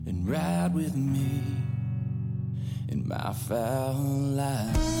and ride with me in my foul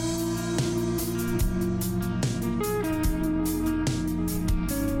life.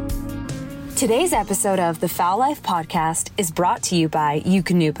 Today's episode of the Fowl Life podcast is brought to you by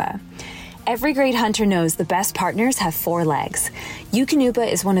Eukanuba. Every great hunter knows the best partners have four legs. Eukanuba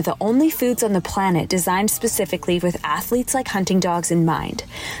is one of the only foods on the planet designed specifically with athletes like hunting dogs in mind.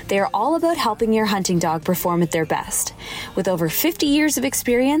 They are all about helping your hunting dog perform at their best. With over 50 years of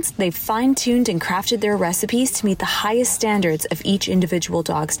experience, they've fine-tuned and crafted their recipes to meet the highest standards of each individual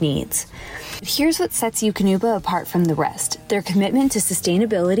dog's needs. But here's what sets Eukanuba apart from the rest: their commitment to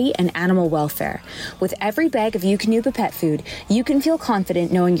sustainability and animal welfare. With every bag of Eukanuba pet food, you can feel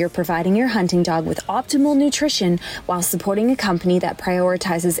confident knowing you're providing your hunting dog with optimal nutrition while supporting a company that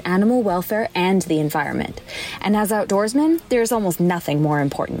prioritizes animal welfare and the environment. And as outdoorsmen, there's almost nothing more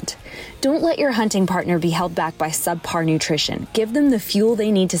important. Don't let your hunting partner be held back by subpar nutrition. Give them the fuel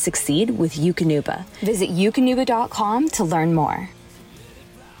they need to succeed with Eukanuba. Visit eukanuba.com to learn more.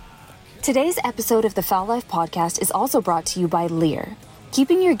 Today's episode of the Fowl Life podcast is also brought to you by LEER.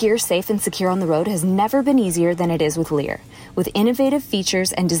 Keeping your gear safe and secure on the road has never been easier than it is with LEER. With innovative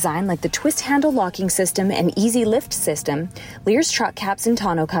features and design like the twist handle locking system and easy lift system, LEER's truck caps and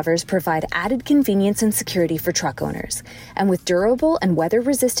tonneau covers provide added convenience and security for truck owners. And with durable and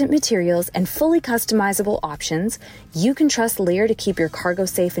weather-resistant materials and fully customizable options, you can trust LEER to keep your cargo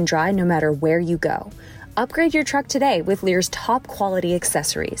safe and dry no matter where you go. Upgrade your truck today with LEER's top quality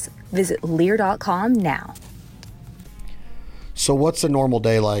accessories. Visit leer.com now. So what's a normal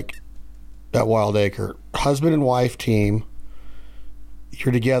day like at Wild Acre? Husband and wife team,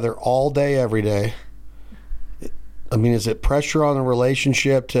 you're together all day, every day. I mean, is it pressure on the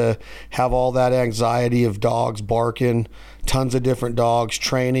relationship to have all that anxiety of dogs barking, tons of different dogs,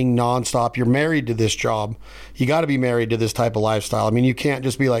 training nonstop? You're married to this job. You got to be married to this type of lifestyle. I mean, you can't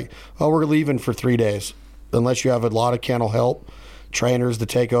just be like, oh, we're leaving for 3 days, unless you have a lot of kennel help, trainers to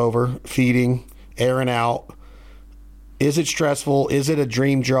take over, feeding, airing out. Is it stressful? Is it a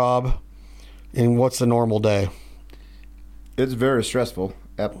dream job? And what's the normal day? It's very stressful,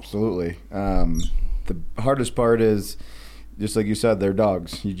 absolutely. The hardest part is, just like you said, they're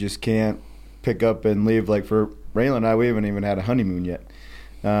dogs. You just can't pick up and leave. Like for Raelynn and I, we haven't even had a honeymoon yet.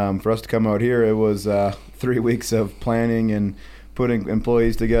 For us to come out here, it was 3 weeks of planning and putting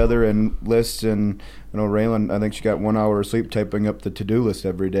employees together and lists. And you know, Raelynn, I think she got 1 hour of sleep typing up the to-do list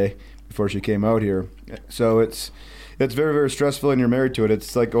every day before she came out here. So it's very, very stressful, and you're married to it.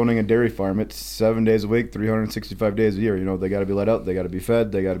 It's like owning a dairy farm. It's 7 days a week, 365 days a year. You know, they got to be let out, they got to be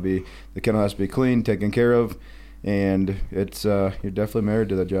fed, the kennel has to be clean, taken care of, and it's you're definitely married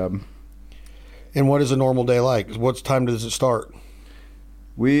to that job. And what is a normal day like? What time does it start?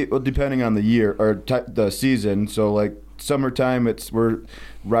 Well, depending on the year or the season. So like summertime, we're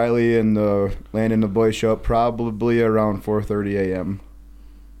Riley and Landon and the boys show up probably around 4:30 a.m.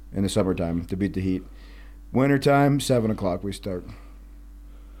 in the summertime to beat the heat. Wintertime, 7 o'clock we start.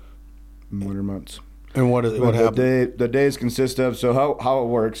 Winter months. And what happens? The days consist of, so how it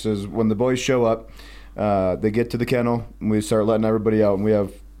works is when the boys show up, they get to the kennel, and we start letting everybody out. And we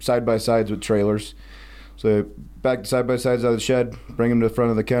have side-by-sides with trailers. So back the side-by-sides out of the shed, bring them to the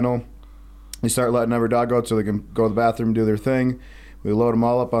front of the kennel. We start letting every dog out so they can go to the bathroom, do their thing. We load them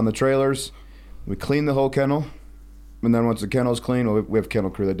all up on the trailers. We clean the whole kennel. And then once the kennel's clean, we have a kennel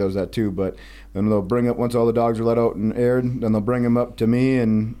crew that does that too, but then they'll bring up, once all the dogs are let out and aired, then they'll bring them up to me,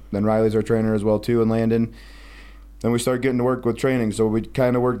 and then Riley's our trainer as well too, and Landon. Then we start getting to work with training. So we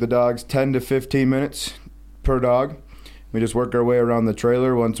kind of work the dogs 10 to 15 minutes per dog. We just work our way around the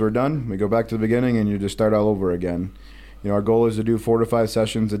trailer. Once we're done, we go back to the beginning, and you just start all over again. You know, our goal is to do 4 to 5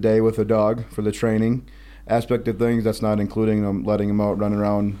 sessions a day with a dog for the training aspect of things. That's not including them letting them out, running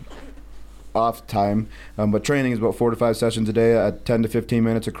around off time, but training is about 4 to 5 sessions a day at 10 to 15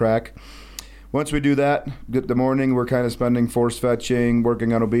 minutes a crack. Once we do that, the morning we're kind of spending force fetching,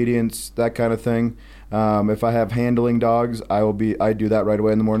 working on obedience, that kind of thing. If I have handling dogs, I do that right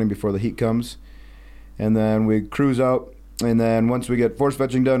away in the morning before the heat comes, and then we cruise out. And then once we get force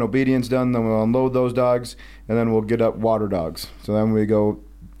fetching done, obedience done, then we'll unload those dogs, and then we'll get up water dogs. So then we go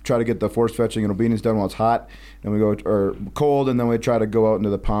try to get the force fetching and obedience done while it's hot, and we go or cold, and then we try to go out into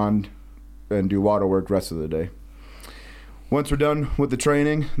the pond and do water work the rest of the day. Once we're done with the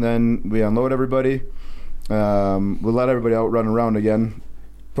training, then we unload everybody. We'll let everybody out run around again,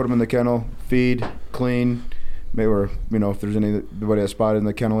 put them in the kennel, feed, clean, maybe if there's anybody that's spotted in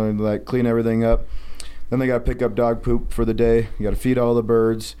the kennel, and like clean everything up. Then they got to pick up dog poop for the day. You got to feed all the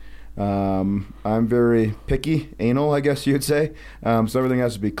birds. I'm very picky, anal, I guess you'd say. So everything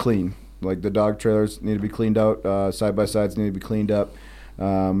has to be clean. Like the dog trailers need to be cleaned out, side by sides need to be cleaned up.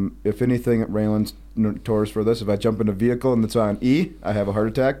 If anything, Raelynn's notorious for this. If I jump in a vehicle and it's on E, I have a heart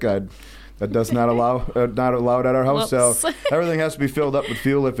attack. That does not not allowed at our house. Whoops. So everything has to be filled up with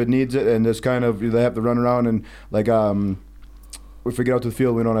fuel if it needs it, and just kind of they have to run around and like if we get out to the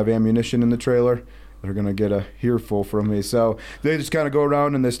field, we don't have ammunition in the trailer. They're gonna get a earful from me. So they just kind of go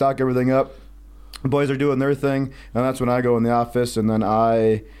around and they stock everything up. The boys are doing their thing, and that's when I go in the office, and then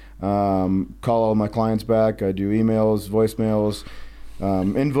I call all my clients back. I do emails, voicemails,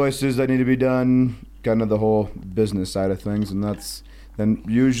 invoices that need to be done, kind of the whole business side of things, and that's. And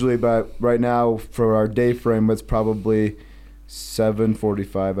usually, by right now, for our day frame, it's probably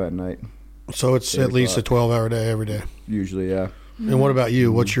 7:45 at night. So it's at least a 12-hour day every day. Usually, yeah. And what about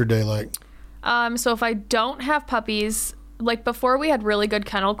you? What's your day like? So if I don't have puppies, like before we had really good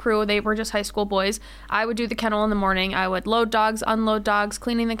kennel crew, they were just high school boys. I would do the kennel in the morning. I would load dogs, unload dogs,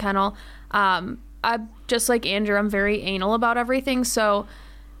 cleaning the kennel. I just like Andrew, I'm very anal about everything. So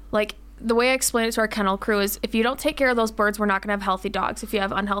like the way I explain it to our kennel crew is if you don't take care of those birds, we're not going to have healthy dogs. If you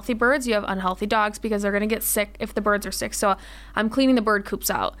have unhealthy birds, you have unhealthy dogs because they're going to get sick if the birds are sick. So I'm cleaning the bird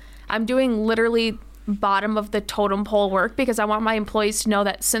coops out. I'm doing literally bottom of the totem pole work because I want my employees to know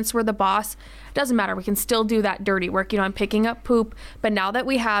that since we're the boss, it doesn't matter. We can still do that dirty work. I'm picking up poop. But now that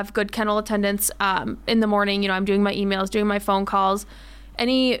we have good kennel attendants in the morning, I'm doing my emails, doing my phone calls.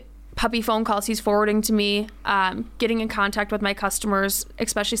 Any puppy phone calls he's forwarding to me, getting in contact with my customers,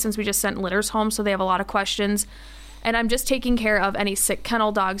 especially since we just sent litters home, so they have a lot of questions. And I'm just taking care of any sick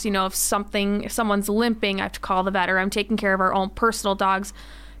kennel dogs. If someone's limping, I have to call the vet, or I'm taking care of our own personal dogs,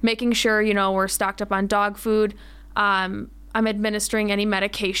 making sure, we're stocked up on dog food. I'm administering any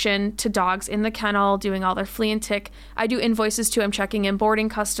medication to dogs in the kennel, doing all their flea and tick. I do invoices too. I'm checking in boarding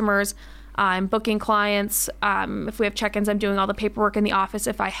customers. I'm booking clients. If we have check-ins, I'm doing all the paperwork in the office.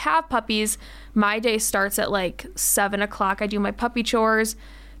 If I have puppies, my day starts at like 7 o'clock. I do my puppy chores.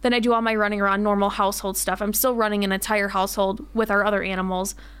 Then I do all my running around normal household stuff. I'm still running an entire household with our other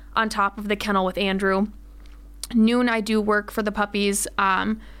animals on top of the kennel with Andrew. Noon, I do work for the puppies.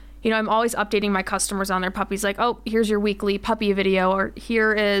 I'm always updating my customers on their puppies. Like, oh, here's your weekly puppy video, or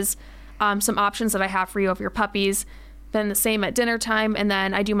here is some options that I have for you of your puppies. Then the same at dinner time, and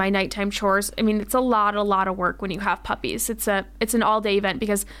then I do my nighttime chores. I mean, it's a lot of work when you have puppies. It's an all-day event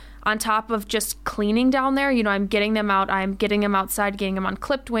because on top of just cleaning down there, I'm getting them out, I'm getting them outside, getting them on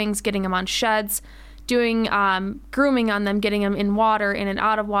clipped wings, getting them on sheds, doing grooming on them, getting them in water, in and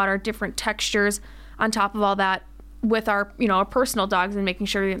out of water, different textures. On top of all that, with our our personal dogs and making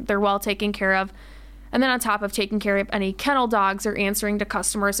sure they're well taken care of. And then on top of taking care of any kennel dogs or answering to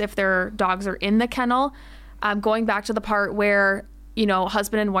customers if their dogs are in the kennel. Going back to the part where,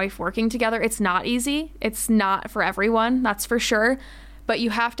 husband and wife working together, it's not easy. It's not for everyone, that's for sure. But you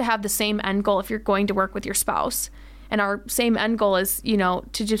have to have the same end goal if you're going to work with your spouse. And our same end goal is, to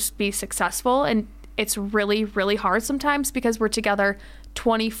just be successful. And it's really, really hard sometimes because we're together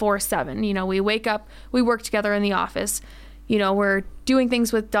 24/7. We wake up, we work together in the office. We're doing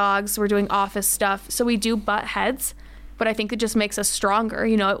things with dogs, we're doing office stuff. So we do butt heads, but I think it just makes us stronger.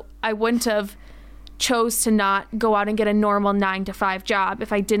 I wouldn't have chose to not go out and get a normal 9-to-5 job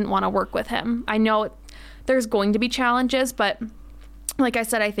if I didn't want to work with him. I know there's going to be challenges, but like I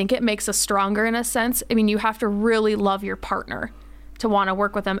said, I think it makes us stronger in a sense. I mean, you have to really love your partner to want to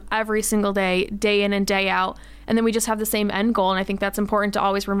work with them every single day, day in and day out. And then we just have the same end goal. And I think that's important to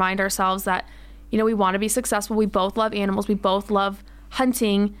always remind ourselves that, we want to be successful. We both love animals. We both love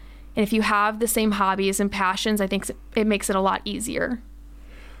hunting. And if you have the same hobbies and passions, I think it makes it a lot easier.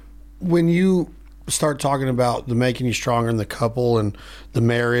 When you start talking about the making you stronger in the couple and the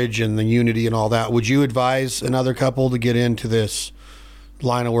marriage and the unity and all that, would you advise another couple to get into this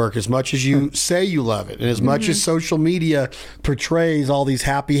line of work as much as you say you love it and as much as social media portrays all these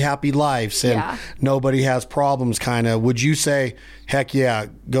happy lives and nobody has problems kind of? Would you say, heck yeah,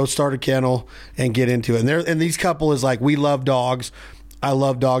 go start a kennel and get into it? And these couple is like, we love dogs. I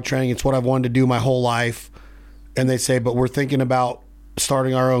love dog training. It's what I've wanted to do my whole life. And they say, but we're thinking about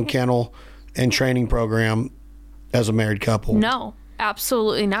starting our own kennel and training program as a married couple. No,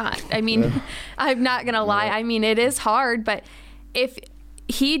 absolutely not. I mean, I'm not going to lie. I mean, it is hard, but if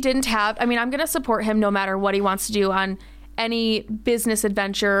he didn't have, I'm going to support him no matter what he wants to do on any business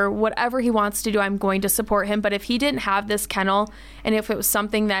adventure, whatever he wants to do, I'm going to support him. But if he didn't have this kennel and if it was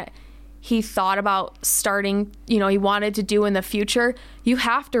something that he thought about starting, he wanted to do in the future, you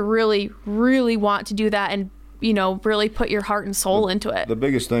have to really, really want to do that and really put your heart and soul into it. The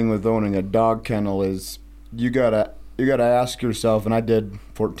biggest thing with owning a dog kennel is you gotta ask yourself, and I did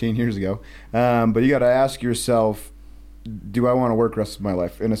 14 years ago, but you gotta ask yourself, do I want to work the rest of my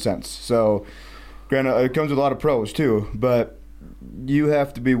life, in a sense? So, granted, it comes with a lot of pros too, but you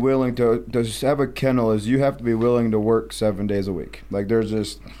have to be willing to have a kennel. Is you have to be willing to work 7 days a week. Like there's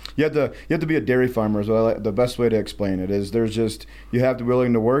just you have to be a dairy farmer. So the best way to explain it is you have to be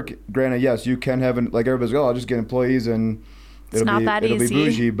willing to work. Granted, yes, you can have like everybody's I'll just get employees and it'll be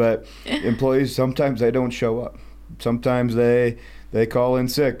bougie. But employees sometimes they don't show up. Sometimes they call in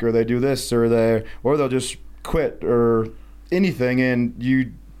sick or they do this or they'll just quit or anything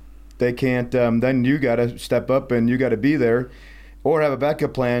and they can't. Then you got to step up and you got to be there. Or have a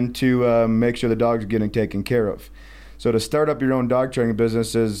backup plan to make sure the dog's getting taken care of. So to start up your own dog training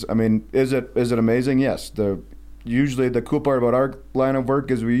business is it amazing? Yes. Usually the cool part about our line of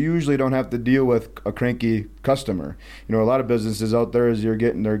work is we usually don't have to deal with a cranky customer. You know, a lot of businesses out there they're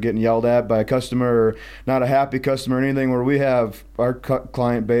getting yelled at by a customer or not a happy customer or anything. Where we have our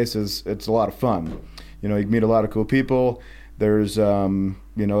client base it's a lot of fun. You know, you meet a lot of cool people. There's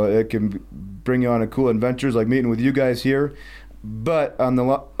it can bring you on a cool adventures like meeting with you guys here. But on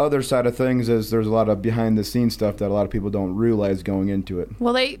the other side of things is there's a lot of behind the scenes stuff that a lot of people don't realize going into it.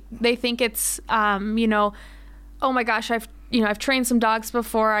 Well, they think it's oh my gosh, I've trained some dogs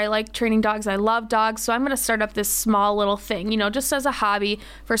before. I like training dogs. I love dogs. So I'm going to start up this small little thing, just as a hobby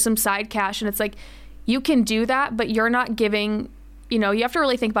for some side cash. And it's like, you can do that, but you're not giving, you have to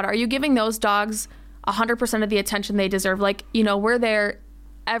really think about it. Are you giving those dogs 100% of the attention they deserve? Like, we're there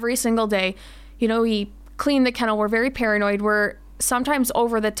every single day. We clean the kennel. We're very paranoid. We're sometimes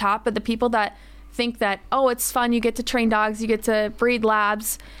over the top, but the people that think that, oh, it's fun, you get to train dogs, you get to breed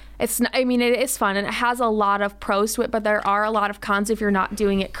labs. It is fun and it has a lot of pros to it, but there are a lot of cons if you're not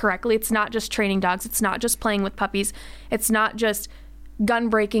doing it correctly. It's not just training dogs. It's not just playing with puppies. It's not just gun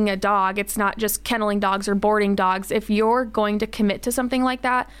breaking a dog. It's not just kenneling dogs or boarding dogs. If you're going to commit to something like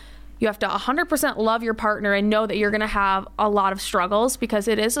that, you have to 100% love your partner and know that you're going to have a lot of struggles because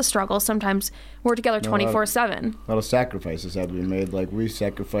it is a struggle. Sometimes we're together 24/7. A lot of sacrifices have to be made. Like we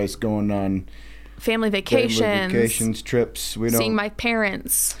sacrifice going on family vacations, trips. Seeing my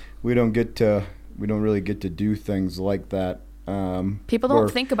parents. We don't really get to do things like that. People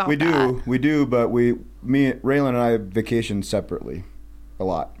don't think about that. We do, but Raelynn and I vacation separately a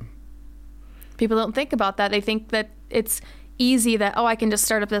lot. People don't think about that. They think that it's easy that, I can just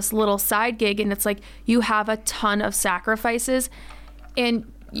start up this little side gig, and it's like you have a ton of sacrifices.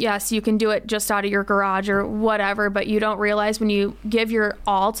 And yes, you can do it just out of your garage or whatever, but you don't realize when you give your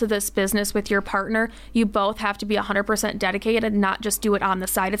all to this business with your partner, you both have to be 100% dedicated and not just do it on the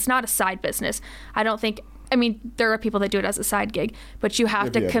side. It's not a side business. There are people that do it as a side gig, but you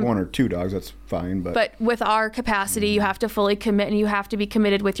have to... If you have one or two dogs, that's fine. But with our capacity, you have to fully commit, and you have to be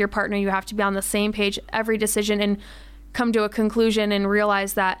committed with your partner. You have to be on the same page every decision and come to a conclusion and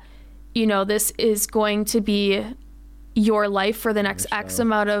realize that, this is going to be your life for the next X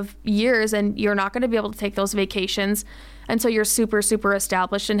amount of years, and you're not going to be able to take those vacations until you're super, super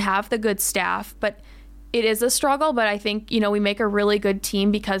established and have the good staff. But it is a struggle, but I think, we make a really good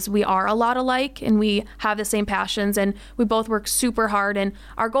team because we are a lot alike and we have the same passions and we both work super hard. And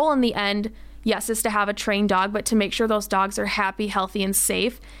our goal in the end, yes, is to have a trained dog, but to make sure those dogs are happy, healthy, and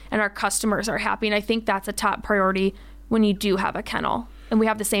safe, and our customers are happy. And I think that's a top priority when you do have a kennel, and we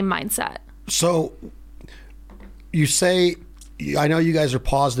have the same mindset. So you say, I know you guys are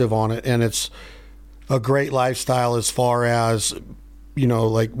positive on it, and it's a great lifestyle as far as,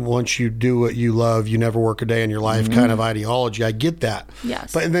 like once you do what you love, you never work a day in your life kind of ideology. I get that.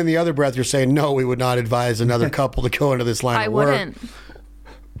 Yes. But then the other breath, you're saying, no, we would not advise another couple to go into this line of work. I wouldn't.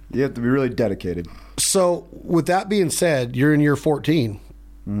 You have to be really dedicated. So with that being said, you're in year 14.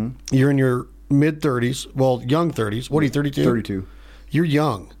 Mm-hmm. You're in your mid-30s, well, young 30s. What are you, 32? 32. You're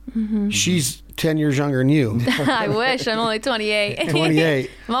young. Mm-hmm. She's 10 years younger than you. I wish. I'm only 28. 28.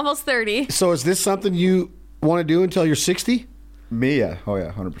 I'm almost 30. So is this something you want to do until you're 60? Me, yeah. Oh,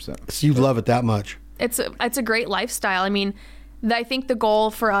 yeah, 100%. So you love it that much? It's a great lifestyle. I think the goal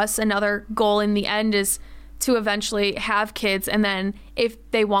for us, another goal in the end, is to eventually have kids, and then if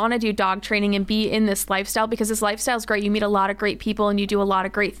they want to do dog training and be in this lifestyle, because this lifestyle is great. You meet a lot of great people and you do a lot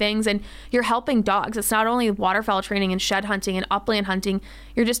of great things, and you're helping dogs. It's not only waterfowl training and shed hunting and upland hunting.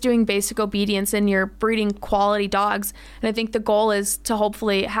 You're just doing basic obedience and you're breeding quality dogs. And I think the goal is to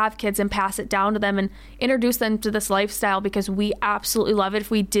hopefully have kids and pass it down to them and introduce them to this lifestyle, because we absolutely love it.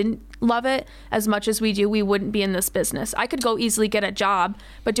 If we didn't love it as much as we do, we wouldn't be in this business. I could go easily get a job,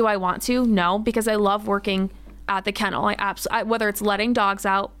 but do I want to? No, because I love working at the kennel. Whether it's letting dogs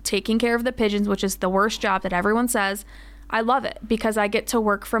out, taking care of the pigeons, which is the worst job that everyone says, I love it because I get to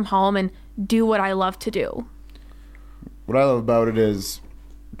work from home and do what I love to do. What I love about it is,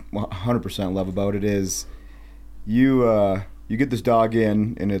 100% love about it is, you get this dog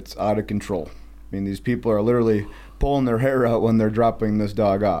in and it's out of control. These people are literally pulling their hair out when they're dropping this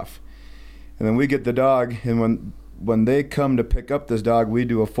dog off. And then we get the dog, and when they come to pick up this dog, we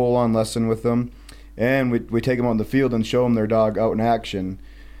do a full-on lesson with them, and we take them out in the field and show them their dog out in action.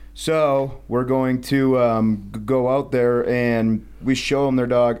 So we're going to go out there, and we show them their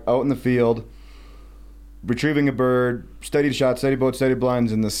dog out in the field, retrieving a bird, steady shot, steady boat, steady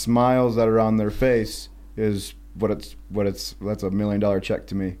blinds, and the smiles that are on their face is that's a $1 million check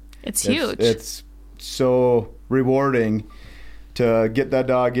to me. It's huge. It's so rewarding to get that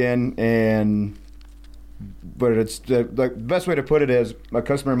dog in, but it's the best way to put it is, a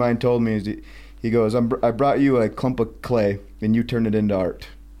customer of mine told me, is he goes, I brought you a clump of clay and you turned it into art.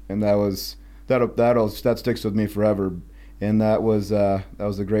 And that sticks with me forever. And that was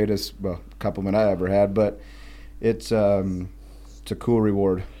the greatest compliment I ever had. But it's a cool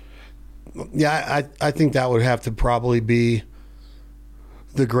reward. Yeah, I think that would have to probably be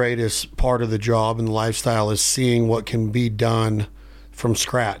the greatest part of the job and lifestyle, is seeing what can be done from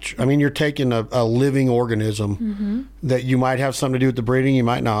scratch. I mean, you're taking a living organism that you might have something to do with the breeding, you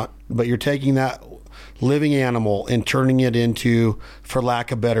might not, but you're taking that living animal and turning it into, for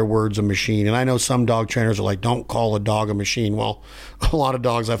lack of better words, a machine. And I know some dog trainers are like, don't call a dog a machine. Well, a lot of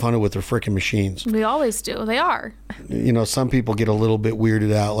dogs I've hunted with are freaking machines. We always do. They are. Some people get a little bit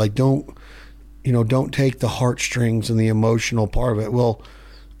weirded out. Like, don't take the heartstrings and the emotional part of it. Well,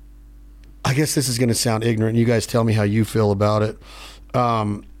 I guess this is going to sound ignorant. You guys tell me how you feel about it.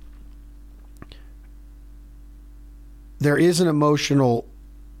 There is an emotional,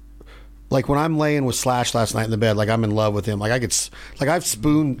 like when I'm laying with Slash last night in the bed, like I'm in love with him. Like I've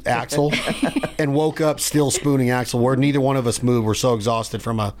spooned Axel and woke up still spooning Axel, where neither one of us moved. We're so exhausted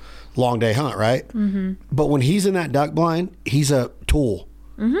from a long day hunt, right? Mm-hmm. But when he's in that duck blind, he's a tool.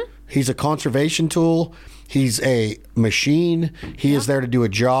 Mm-hmm. He's a conservation tool. He's a machine. He is there to do a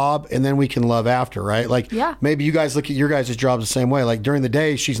job, and then we can love after, right? Like, maybe you guys look at your guys' jobs the same way. Like, during the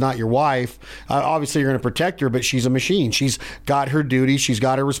day, she's not your wife. Obviously, you're going to protect her, but she's a machine. She's got her duties. She's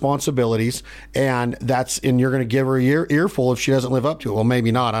got her responsibilities, and you're going to give her a earful if she doesn't live up to it. Well,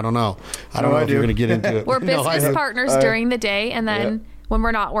 maybe not. I don't know. I don't know if you're going to get into it. We're business partners during the day, and then when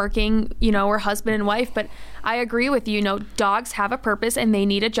we're not working, we're husband and wife. But I agree with you. Dogs have a purpose and they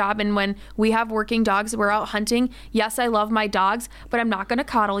need a job. And when we have working dogs, we're out hunting. Yes, I love my dogs, but I'm not going to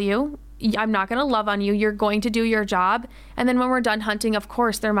coddle you. I'm not going to love on you. You're going to do your job. And then when we're done hunting, of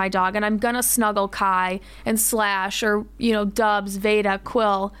course, they're my dog. And I'm going to snuggle Kai and Slash or, Dubs, Veda,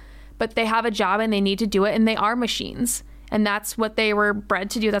 Quill. But they have a job and they need to do it. And they are machines. And that's what they were bred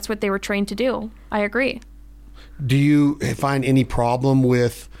to do. That's what they were trained to do. I agree. Do you find any problem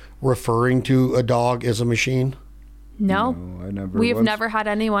with referring to a dog as a machine? No, I never. We've never had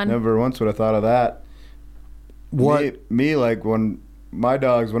anyone. Never once would have thought of that. What? Me, like when my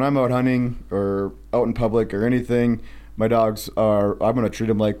dogs, when I'm out hunting or out in public or anything, my dogs I'm going to treat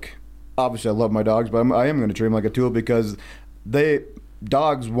them like, obviously I love my dogs, but I am going to treat them like a tool, because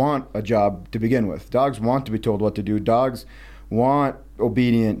dogs want a job to begin with. Dogs want to be told what to do. Dogs want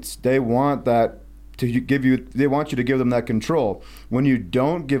obedience. They want that. They want you to give them that control. When you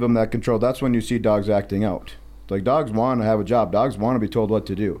don't give them that control, that's when you see dogs acting out. Like, dogs want to have a job. Dogs want to be told what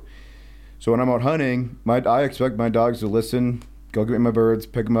to do. So when I'm out hunting, I expect my dogs to listen, go get me my birds,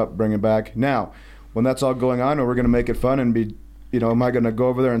 pick them up, bring them back. Now, when that's all going on, we're going to make it fun and be, am I going to go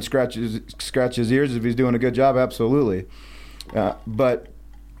over there and scratch his ears if he's doing a good job? Absolutely. But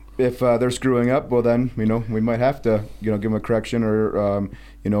if they're screwing up, well then, we might have to, give them a correction or,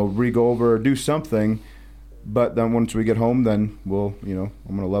 re-go over or do something. But then once we get home, then we'll, I'm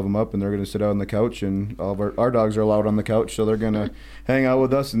going to love them up, and they're going to sit out on the couch, and all of our dogs are allowed on the couch, so they're going to hang out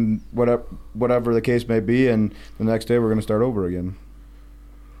with us and whatever the case may be, and the next day we're going to start over again.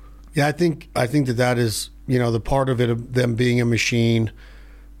 Yeah, I think that is, the part of it, of them being a machine,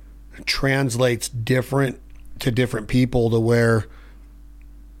 translates different to different people, to where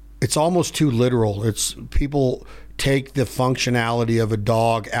it's almost too literal. It's people take the functionality of a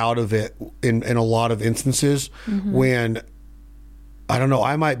dog out of it in a lot of instances, when, I don't know,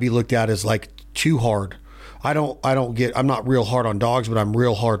 I might be looked at as like too hard. I'm not real hard on dogs, but I'm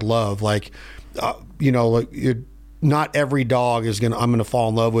real hard love. Like, not every dog I'm going to fall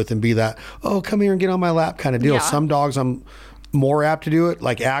in love with and be that, oh, come here and get on my lap kind of deal. Yeah. Some dogs I'm more apt to do it,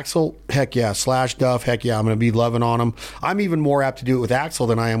 like Axel, heck yeah. Slash, Duff, heck yeah, I'm going to be loving on him. I'm even more apt to do it with Axel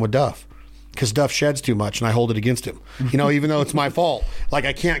than I am with Duff, because Duff sheds too much and I hold it against him, even though it's my fault. Like,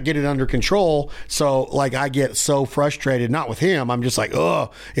 I can't get it under control. So like, I get so frustrated, not with him. I'm just like,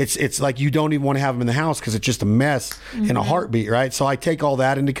 oh, it's like, you don't even want to have him in the house because it's just a mess in a heartbeat. Right. So I take all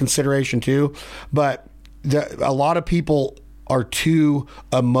that into consideration too. But a lot of people are too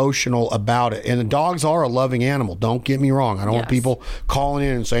emotional about it. And the dogs are a loving animal. Don't get me wrong. I don't want people calling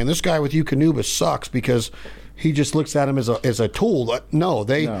in and saying this guy with Eukanuba sucks because he just looks at him as a tool. No,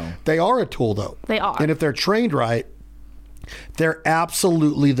 they are a tool though. They are. And if they're trained right, they're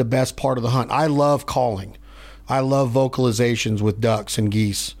absolutely the best part of the hunt. I love calling. I love vocalizations with ducks and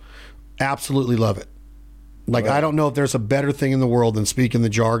geese. Absolutely love it. Like, I don't know if there's a better thing in the world than speaking the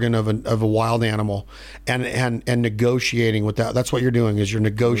jargon of a wild animal and negotiating with that. That's what you're doing, is you're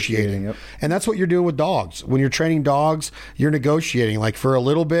negotiating. Yep. And that's what you're doing with dogs. When you're training dogs, you're negotiating. Like, for a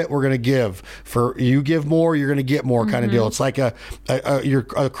little bit, we're going to give. For you give more, you're going to get more kind of deal. It's like you're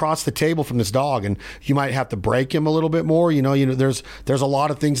across the table from this dog, and you might have to break him a little bit more. You know, there's a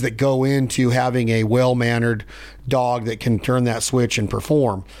lot of things that go into having a well-mannered dog that can turn that switch and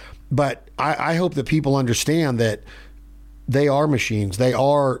perform. But I hope that people understand that they are machines. They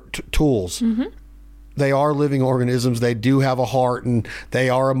are tools. Mm-hmm. They are living organisms. They do have a heart, and they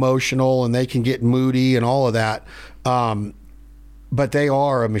are emotional, and they can get moody and all of that. But they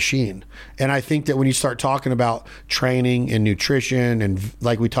are a machine. And I think that when you start talking about training and nutrition, and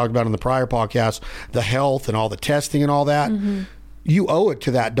like we talked about in the prior podcast, the health and all the testing and all that, you owe it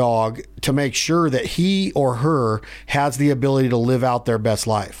to that dog to make sure that he or her has the ability to live out their best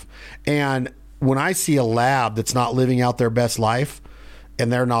life. And when I see a lab that's not living out their best life,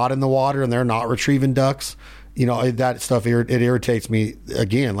 and they're not in the water and they're not retrieving ducks, you know, that stuff, it irritates me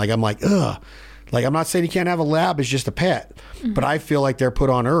again. Like, I'm like, ugh. Like, I'm not saying you can't have a lab as just a pet, but I feel like they're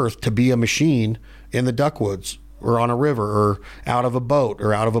put on earth to be a machine in the duck woods, or on a river, or out of a boat,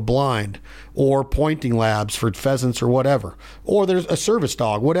 or out of a blind, or pointing labs for pheasants or whatever. Or there's a service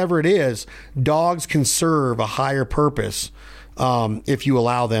dog. Whatever it is, dogs can serve a higher purpose if you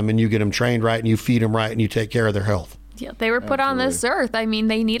allow them and you get them trained right and you feed them right and you take care of their health. Yeah, they were put on this earth. I mean,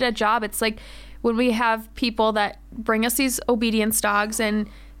 they need a job. It's like when we have people that bring us these obedience dogs, and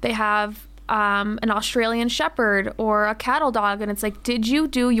they have an Australian Shepherd or a cattle dog, and it's like, did you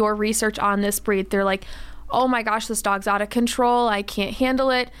do your research on this breed? They're like, oh my gosh, this dog's out of control. I can't handle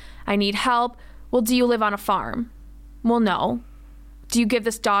it. I need help. Well, do you live on a farm? Well, no. Do you give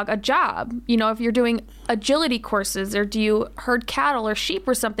this dog a job? You know, if you're doing agility courses, or do you herd cattle or sheep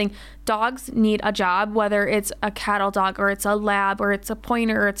or something, dogs need a job, whether it's a cattle dog or it's a lab or it's a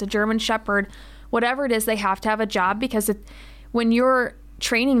pointer or it's a German Shepherd, whatever it is, they have to have a job, because when you're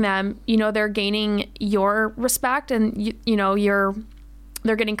training them, you know, they're gaining your respect, and you know,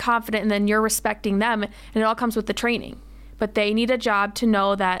 they're getting confident, and then you're respecting them, and it all comes with the training. But they need a job to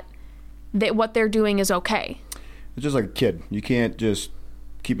know that what they're doing is okay. It's just like a kid. You can't just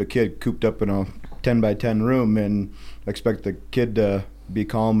keep a kid cooped up in a 10 by 10 room and expect the kid to be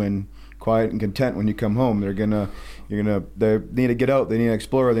calm and quiet and content when you come home. They need to get out, they need to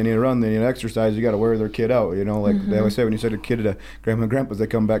explore, they need to run, they need to exercise. You got to wear their kid out, you know, like they always say, when you send a kid to grandma and grandpa's, they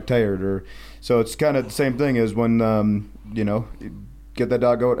come back tired. Or so it's kind of the same thing as when you know, get that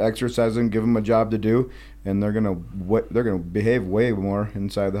dog out, exercise them, give them a job to do, and they're gonna behave way more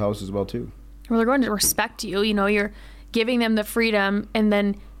inside the house as well too. Well, they're going to respect you. You know, you're giving them the freedom, and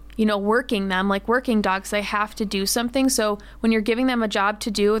then, you know, working them. Like working dogs, they have to do something. So when you're giving them a job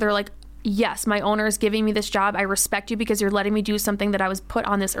to do, they're like, yes, my owner is giving me this job. I respect you because you're letting me do something that I was put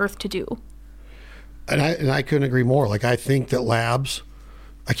on this earth to do. And I couldn't agree more. Like, I think that labs,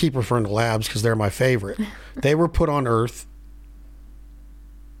 I keep referring to labs because they're my favorite. They were put on earth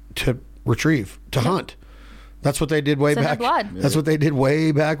to retrieve, to hunt. That's what they did way back. That's what they did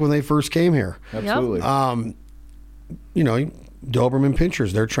way back when they first came here. Absolutely. You know, Doberman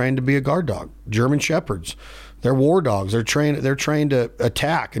Pinschers, they're trained to be a guard dog. German Shepherds, they're war dogs. They're trained to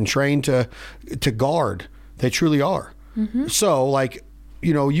attack and trained to guard. They truly are. Mm-hmm. So, like,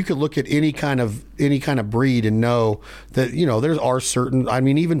 you know, you could look at any kind of breed and know that, you know, there are certain, I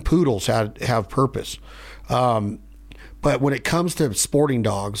mean, even poodles have purpose. But when it comes to sporting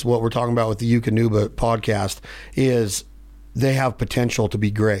dogs, what we're talking about with the Eukanuba podcast is they have potential to be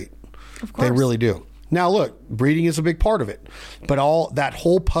great. Of course. They really do. Now, look, breeding is a big part of it, but that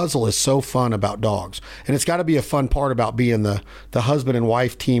whole puzzle is so fun about dogs. And it's got to be a fun part about being the husband and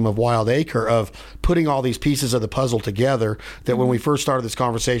wife team of Wild Acre, of putting all these pieces of the puzzle together, that when we first started this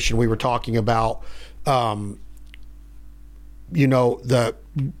conversation, we were talking about, you know,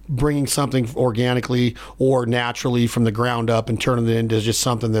 bringing something organically or naturally from the ground up and turning it into just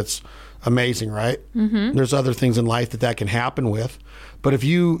something that's amazing, right? Mm-hmm. There's other things in life that can happen with. But if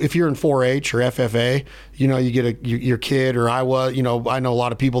you're in 4-H or FFA, you get your kid, or I know a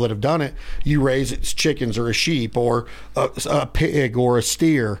lot of people that have done it. You raise chickens or a sheep or a pig or a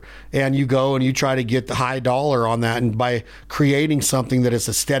steer, and you go and you try to get the high dollar on that, and by creating something that is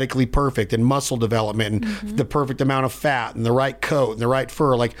aesthetically perfect and muscle development and the perfect amount of fat and the right coat and the right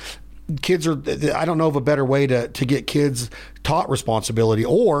fur, like kids are, I don't know of a better way to get kids taught responsibility,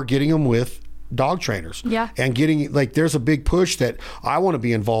 or getting them with dog trainers. Yeah. And getting, like, there's a big push that I want to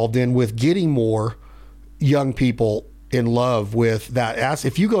be involved in with getting more young people in love with that.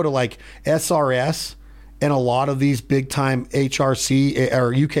 If you go to like SRS and a lot of these big time HRC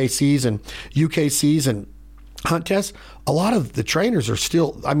or UKCs and hunt tests, a lot of the trainers are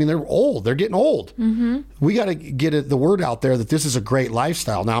still, they're old. They're getting old. Mm-hmm. We got to get the word out there that this is a great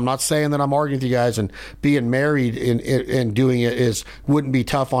lifestyle. Now, I'm not saying that I'm arguing with you guys and being married and doing it wouldn't be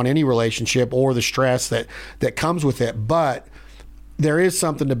tough on any relationship or the stress that comes with it. But there is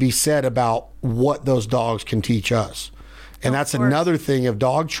something to be said about what those dogs can teach us. And that's another thing of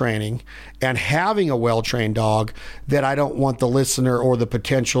dog training and having a well-trained dog, that I don't want the listener or the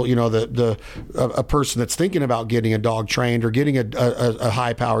potential, a person that's thinking about getting a dog trained or getting a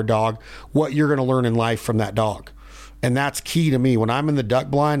high-powered dog, what you're going to learn in life from that dog. And that's key to me when I'm in the duck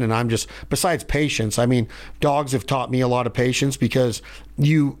blind, and I'm just, besides patience, dogs have taught me a lot of patience, because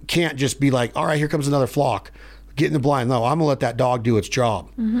you can't just be like, all right, here comes another flock. Get in the blind. No, I'm going to let that dog do its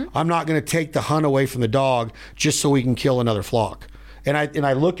job. Mm-hmm. I'm not going to take the hunt away from the dog just so we can kill another flock. And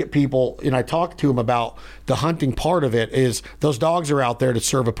I look at people and I talk to them about the hunting part of it. Is those dogs are out there to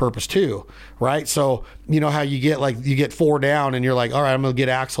serve a purpose too, right? So you know how you get 4 down and you're like, all right, I'm going to get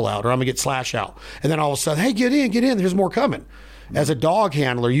Axel out, or I'm going to get Slash out. And then all of a sudden, hey, get in, there's more coming. As a dog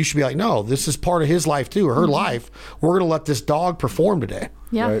handler, you should be like, no, this is part of his life too, or her life. We're going to let this dog perform today.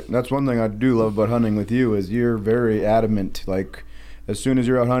 Yeah. Right. That's one thing I do love about hunting with you, is you're very adamant. Like, as soon as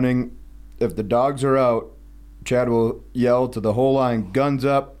you're out hunting, if the dogs are out, Chad will yell to the whole line, guns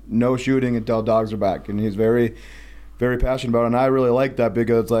up, no shooting until dogs are back. And he's very, very passionate about it. And I really like that,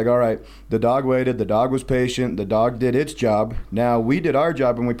 because it's like, all right, the dog waited, the dog was patient, the dog did its job. Now we did our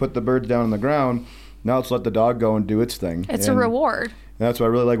job and we put the birds down on the ground. Now let's let the dog go and do its thing. It's a reward. That's what I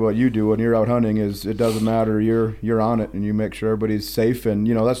really like what you do when you're out hunting, is it doesn't matter, you're on it, and you make sure everybody's safe. And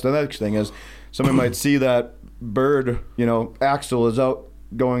that's the next thing, is somebody might see that bird, Axel is out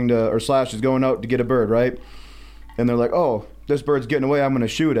going to, or Slash is going out to get a bird, right? And they're like, oh, this bird's getting away, I'm going to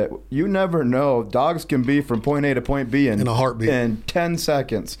shoot it. You never know. Dogs can be from point A to point B in a heartbeat, in 10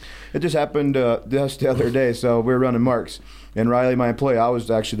 seconds. It just happened just the other day. So we were running marks, and Riley, my employee, I was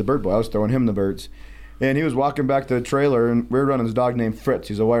actually the bird boy. I was throwing him the birds. And he was walking back to the trailer, and we were running this dog named Fritz.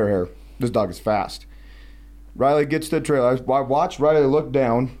 He's a wire hair. This dog is fast. Riley gets to the trailer. I watched Riley look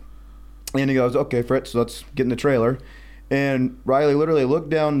down, and he goes, okay, Fritz, let's get in the trailer. And Riley literally looked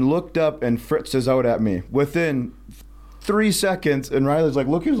down, looked up, and Fritz is out at me within 3 seconds. And Riley's like,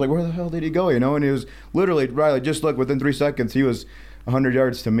 look, he was like, where the hell did he go? And he was literally, Riley just looked, within 3 seconds, he was 100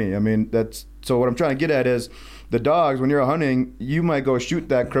 yards to me. So what I'm trying to get at is, the dogs, when you're hunting, you might go shoot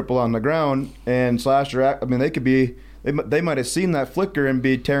that cripple on the ground, and Slash or they might have seen that flicker and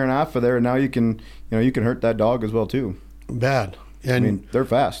be tearing off of there, and now you can hurt that dog as well too. Bad. And they're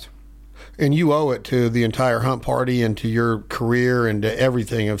fast. And you owe it to the entire hunt party and to your career and to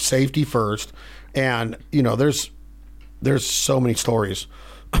everything of safety first. And there's so many stories,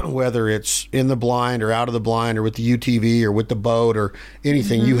 whether it's in the blind or out of the blind or with the UTV or with the boat or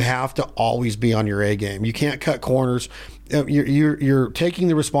anything. Mm-hmm. You have to always be on your A game. You can't cut corners. You're taking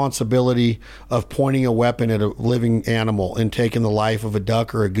the responsibility of pointing a weapon at a living animal and taking the life of a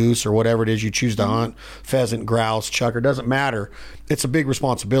duck or a goose or whatever it is you choose to hunt, pheasant, grouse, chucker, doesn't matter. It's a big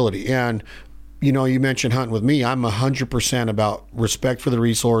responsibility. And you mentioned hunting with me. I'm 100% about respect for the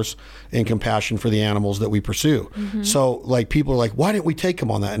resource and compassion for the animals that we pursue. Mm-hmm. So, people are like, why didn't we take them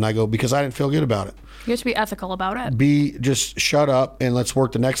on that? And I go, because I didn't feel good about it. You have to be ethical about it. Just shut up and let's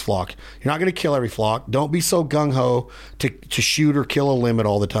work the next flock. You're not going to kill every flock. Don't be so gung-ho to shoot or kill a limit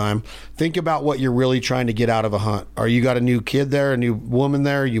all the time. Think about what you're really trying to get out of a hunt. Are you got a new kid there, a new woman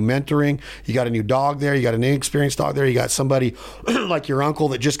there, are you mentoring? You got a new dog there, you got an inexperienced dog there, you got somebody like your uncle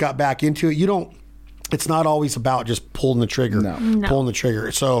that just got back into it. It's not always about just pulling the trigger. No. Pulling the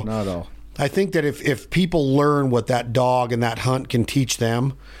trigger. So not at all. I think that if people learn what that dog and that hunt can teach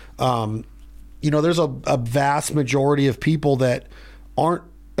them, there's a vast majority of people that aren't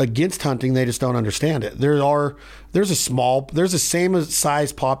against hunting. They just don't understand it. There's a same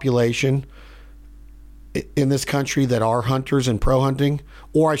size population in this country that are hunters and pro hunting,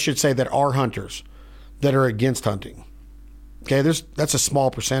 or I should say that are hunters that are against hunting. Okay, that's a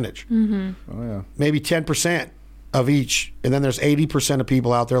small percentage. Mm-hmm. Oh yeah, maybe 10% of each, and then there's 80% of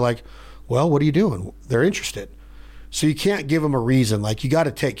people out there like, well, what are you doing? They're interested. So you can't give them a reason. Like, you got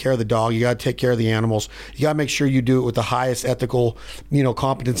to take care of the dog. You got to take care of the animals. You got to make sure you do it with the highest ethical,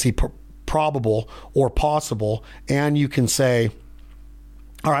 competency probable or possible. And you can say,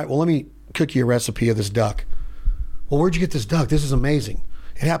 all right, well, let me cook you a recipe of this duck. Well, where'd you get this duck? This is amazing.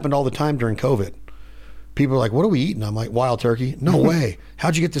 It happened all the time during COVID. People are like, what are we eating? I'm like, wild turkey. No way.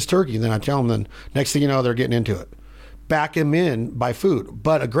 How'd you get this turkey? And then I tell them, then next thing you know, they're getting into it. Back them in by food.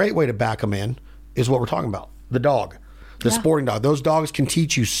 But a great way to back them in is what we're talking about. The dog, the sporting dog. Those dogs can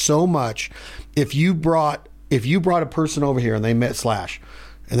teach you so much. If you brought a person over here and they met Slash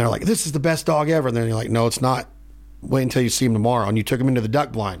and they're like, this is the best dog ever. And then you're like, no, it's not. Wait until you see him tomorrow. And you took him into the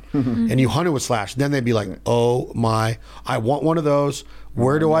duck blind and you hunted with Slash. Then they'd be like, oh my, I want one of those.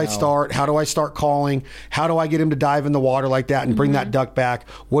 Where do I start? How do I start calling? How do I get him to dive in the water like that and bring that duck back?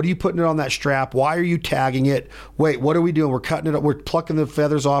 What are you putting it on that strap? Why are you tagging it? Wait, what are we doing? We're cutting it up. We're plucking the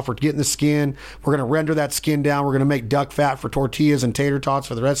feathers off. We're getting the skin. We're going to render that skin down. We're going to make duck fat for tortillas and tater tots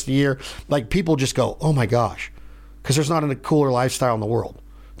for the rest of the year. Like, people just go, oh my gosh, because there's not a cooler lifestyle in the world.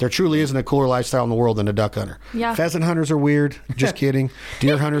 There truly isn't a cooler lifestyle in the world than a duck hunter. Yeah. Pheasant hunters are weird. Just kidding.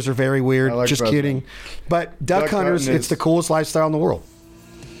 Deer hunters are very weird. Like just pheasant. kidding. But duck hunters, it's the coolest lifestyle in the world.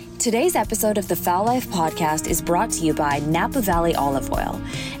 Today's episode of the Fowl Life podcast is brought to you by Napa Valley Olive Oil.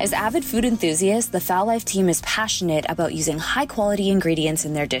 As avid food enthusiasts, the Fowl Life team is passionate about using high-quality ingredients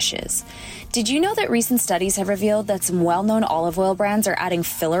in their dishes. Did you know that recent studies have revealed that some well-known olive oil brands are adding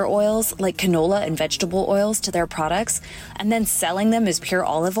filler oils like canola and vegetable oils to their products and then selling them as pure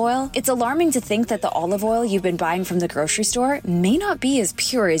olive oil? It's alarming to think that the olive oil you've been buying from the grocery store may not be as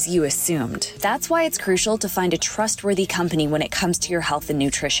pure as you assumed. That's why it's crucial to find a trustworthy company when it comes to your health and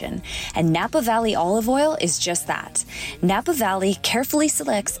nutrition. And Napa Valley Olive Oil is just that. Napa Valley carefully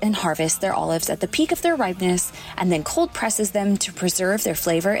selects and harvests their olives at the peak of their ripeness and then cold presses them to preserve their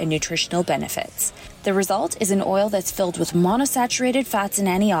flavor and nutritional benefits. The result is an oil that's filled with monosaturated fats and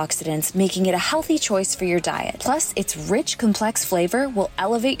antioxidants, making it a healthy choice for your diet. Plus, its rich, complex flavor will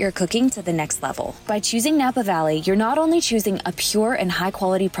elevate your cooking to the next level. By choosing Napa Valley, you're not only choosing a pure and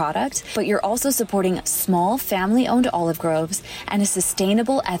high-quality product, but you're also supporting small, family-owned olive groves and a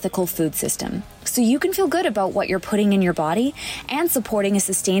sustainable, ethical food system. So you can feel good about what you're putting in your body and supporting a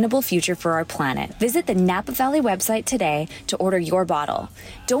sustainable future for our planet. Visit the Napa Valley website today to order your bottle.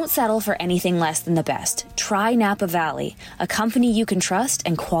 Don't settle for anything less than the best. Try Napa Valley, a company you can trust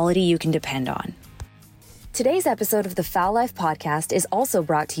and quality you can depend on. Today's episode of the Fowl Life podcast is also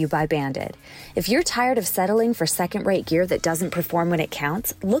brought to you by Banded. If you're tired of settling for second-rate gear that doesn't perform when it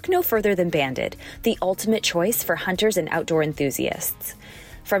counts, look no further than Banded, the ultimate choice for hunters and outdoor enthusiasts.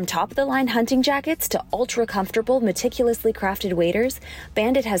 From top-of-the-line hunting jackets to ultra-comfortable, meticulously crafted waders,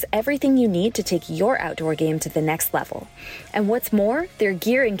 Bandit has everything you need to take your outdoor game to the next level. And what's more, their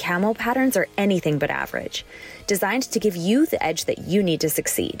gear and camo patterns are anything but average, designed to give you the edge that you need to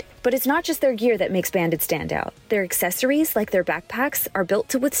succeed. But it's not just their gear that makes Bandit stand out. Their accessories, like their backpacks, are built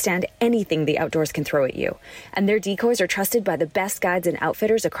to withstand anything the outdoors can throw at you. And their decoys are trusted by the best guides and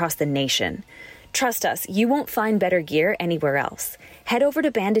outfitters across the nation. Trust us, you won't find better gear anywhere else. Head over to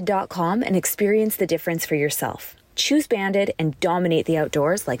banded.com and experience the difference for yourself. Choose Banded and dominate the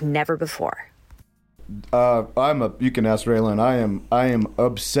outdoors like never before. You can ask Raelynn. I am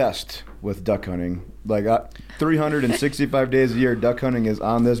obsessed with duck hunting. 365 days a year, duck hunting is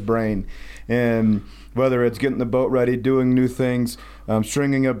on this brain. And whether it's getting the boat ready, doing new things,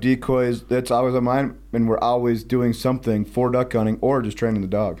 stringing up decoys, that's always on mine. And we're always doing something for duck hunting or just training the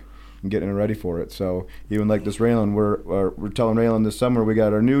dog and getting it ready for it. So even like this Raelynn, we're telling Raelynn this summer we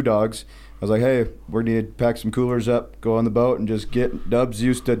got our new dogs. I was like, hey, we need to pack some coolers up, go on the boat, and just get Dubs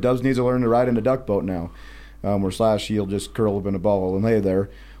needs to learn to ride in a duck boat now. Where Slash, he'll just curl up in a ball and lay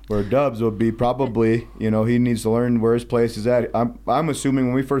there. Where Dubs would be probably, he needs to learn where his place is at. I'm assuming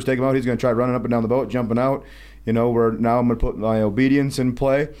when we first take him out, he's going to try running up and down the boat, jumping out. Where now I'm going to put my obedience in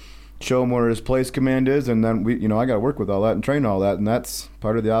play, show him where his place command is, and then I got to work with all that and train all that, and that's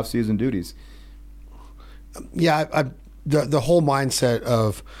part of the off-season duties. Yeah, the whole mindset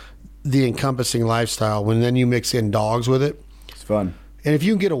of the encompassing lifestyle, when then you mix in dogs with it, it's fun. And if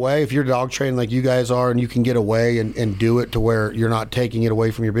you can get away, if you're dog trained like you guys are, and you can get away and do it to where you're not taking it away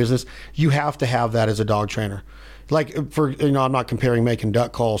from your business, you have to have that as a dog trainer. Like I'm not comparing making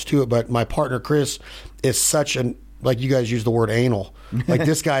duck calls to it, but my partner Chris is such like you guys use the word anal. Like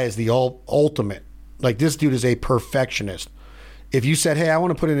this guy is the ultimate. Like this dude is a perfectionist. If you said, hey, I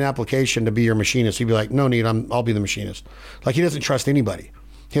want to put in an application to be your machinist, he'd be like, no need, I'll be the machinist. Like, he doesn't trust anybody.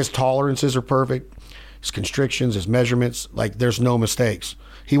 His tolerances are perfect. His constrictions, his measurements, like, there's no mistakes.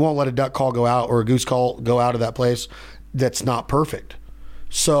 He won't let a duck call go out or a goose call go out of that place that's not perfect.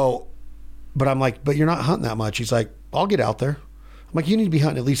 So, but I'm like, but you're not hunting that much. He's like, I'll get out there. I'm like, you need to be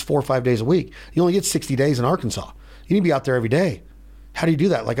hunting at least 4 or 5 days a week. You only get 60 days in Arkansas. You need to be out there every day. How do you do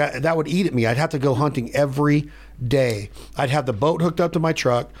that? Like, that would eat at me. I'd have to go hunting every day. I'd have the boat hooked up to my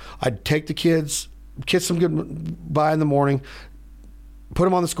truck. I'd take the kids, kiss them goodbye in the morning, put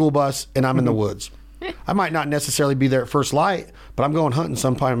them on the school bus, and I'm in the woods. I might not necessarily be there at first light, but I'm going hunting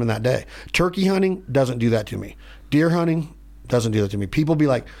sometime in that day. Turkey hunting doesn't do that to me. Deer hunting doesn't do that to me. People be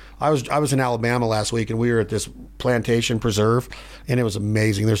like, I was in Alabama last week, and we were at this plantation preserve, and it was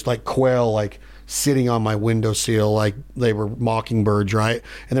amazing. There's like quail like sitting on my windowsill like they were mockingbirds, right?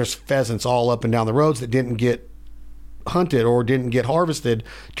 And there's pheasants all up and down the roads that didn't get hunted or didn't get harvested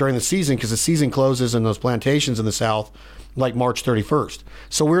during the season, because the season closes in those plantations in the South like March 31st.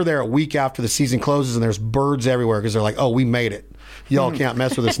 So we're there a week after the season closes, and there's birds everywhere because they're like, oh, we made it. Y'all can't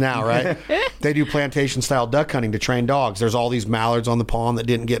mess with us now, right? They do plantation style duck hunting to train dogs. There's all these mallards on the pond that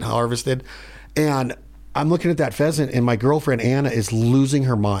didn't get harvested. And I'm looking at that pheasant, and my girlfriend Anna is losing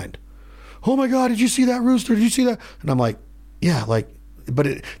her mind. Oh my God, did you see that rooster? Did you see that? And I'm like, yeah, like, but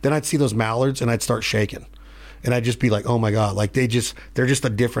then I'd see those mallards and I'd start shaking. And I'd just be like, oh my God, like they're just a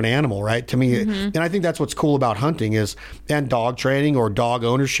different animal, right? To me, and I think that's what's cool about hunting and dog training or dog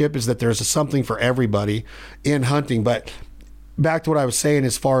ownership, is that there's something for everybody in hunting. But back to what I was saying,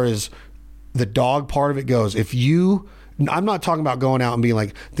 as far as the dog part of it goes, I'm not talking about going out and being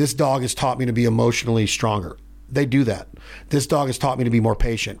like, this dog has taught me to be emotionally stronger. They do that. This dog has taught me to be more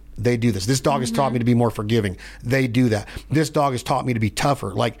patient. They do this. This dog has taught me to be more forgiving. They do that. This dog has taught me to be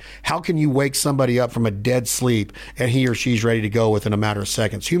tougher. Like, how can you wake somebody up from a dead sleep and he or she's ready to go within a matter of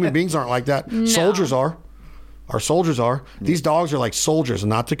seconds? Human beings aren't like that. No. Soldiers are. Our soldiers are. These dogs are like soldiers, and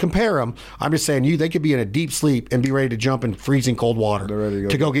not to compare them. I'm just saying they could be in a deep sleep and be ready to jump in freezing cold water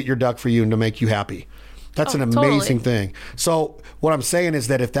to go get your duck for you and to make you happy. That's an amazing thing. So what I'm saying is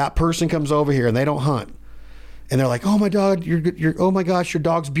that if that person comes over here and they don't hunt, and they're like, oh my God, oh my gosh, your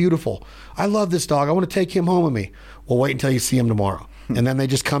dog's beautiful. I love this dog. I want to take him home with me. Well, wait until you see him tomorrow. And then they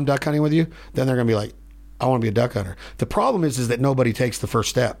just come duck hunting with you. Then they're going to be like, I want to be a duck hunter. The problem is that nobody takes the first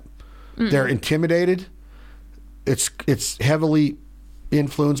step. They're intimidated. It's heavily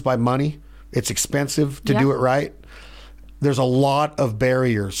influenced by money. It's expensive to do it right. There's a lot of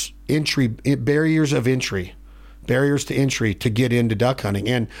barriers to entry to get into duck hunting.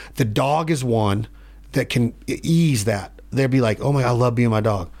 And the dog is one that can ease that. They'll be like, oh my God, I love being my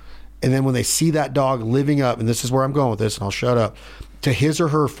dog. And then when they see that dog living up, and this is where I'm going with this, and I'll shut up, to his or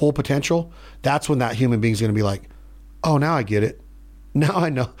her full potential, that's when that human being's going to be like, oh, now I get it. Now I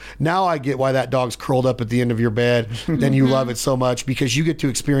know. Now I get why that dog's curled up at the end of your bed and you love it so much, because you get to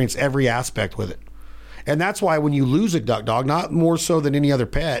experience every aspect with it. And that's why when you lose a duck dog, not more so than any other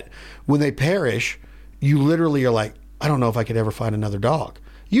pet, when they perish, you literally are like, I don't know if I could ever find another dog.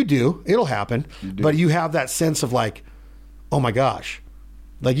 You do. It'll happen. But you have that sense of like, oh my gosh.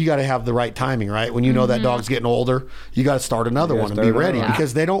 Like, you got to have the right timing, right? When you know that dog's getting older, you got to start another one and be ready,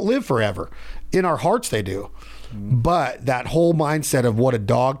 because they don't live forever. In our hearts, they do. But that whole mindset of what a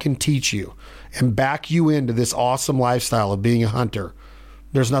dog can teach you and back you into this awesome lifestyle of being a hunter,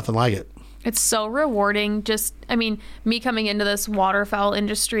 there's nothing like it. It's so rewarding. Me coming into this waterfowl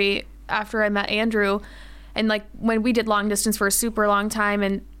industry after I met Andrew, and like when we did long distance for a super long time,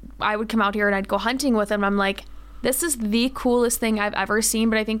 and I would come out here and I'd go hunting with him, I'm like, this is the coolest thing I've ever seen.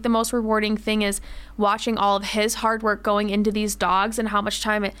 But I think the most rewarding thing is watching all of his hard work going into these dogs and how much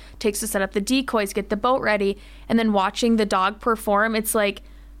time it takes to set up the decoys, get the boat ready, and then watching the dog perform. It's like,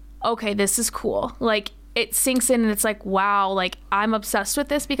 okay, this is cool. Like, it sinks in and it's like, wow, like I'm obsessed with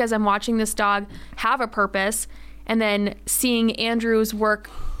this because I'm watching this dog have a purpose, and then seeing Andrew's work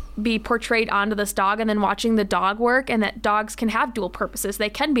be portrayed onto this dog, and then watching the dog work, and that dogs can have dual purposes. They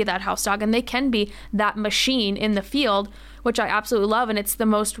can be that house dog and they can be that machine in the field, which I absolutely love. And it's the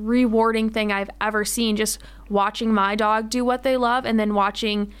most rewarding thing I've ever seen, just watching my dog do what they love, and then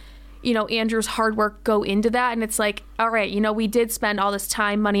watching, Andrew's hard work go into that. And it's like, all right, we did spend all this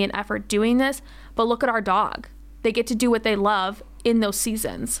time, money, and effort doing this, but look at our dog. They get to do what they love in those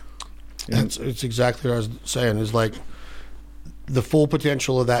seasons. It's exactly what I was saying, is like, the full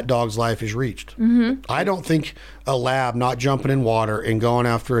potential of that dog's life is reached. I don't think a lab not jumping in water and going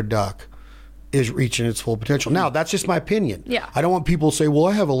after a duck is reaching its full potential. Now, that's just my opinion. Yeah. I don't want people to say, well,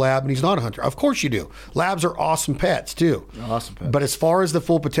 I have a lab and he's not a hunter. Of course you do. Labs are awesome pets too. Awesome pets. But as far as the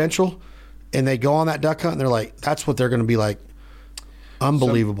full potential, and they go on that duck hunt and they're like, that's what they're going to be like.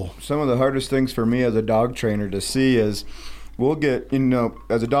 Unbelievable. Some of the hardest things for me as a dog trainer to see is we'll get,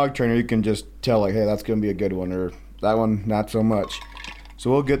 as a dog trainer, you can just tell, like, hey, that's going to be a good one, or that one, not so much.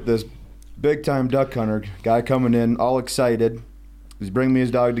 So we'll get this big-time duck hunter guy coming in all excited. He's bringing me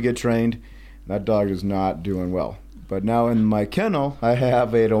his dog to get trained. That dog is not doing well. But now in my kennel, I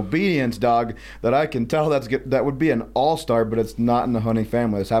have an obedience dog that I can tell that would be an all-star, but it's not in the hunting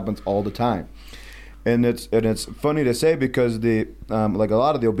family. This happens all the time. And it's funny to say because like a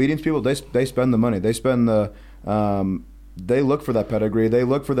lot of the obedience people, they spend the money. They spend they look for that pedigree. They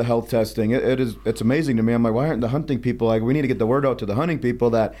look for the health testing. It's amazing to me. I'm like, why aren't the hunting people like, we need to get the word out to the hunting people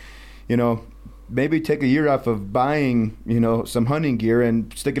that, maybe take a year off of buying, some hunting gear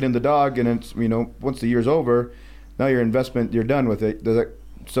and stick it in the dog. And it's, once the year's over, now your investment, you're done with it.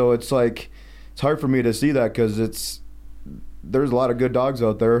 So it's like, it's hard for me to see that because there's a lot of good dogs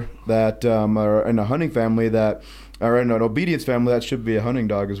out there that are in a hunting family that are in an obedience family that should be a hunting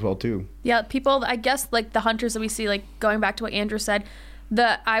dog as well too. Yeah, people, I guess, like the hunters that we see, like going back to what Andrew said,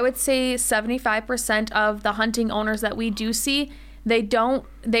 I would say 75% of the hunting owners that we do see, they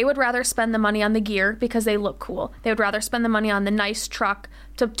would rather spend the money on the gear because they look cool. They would rather spend the money on the nice truck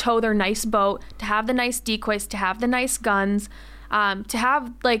to tow their nice boat, to have the nice decoys, to have the nice guns, to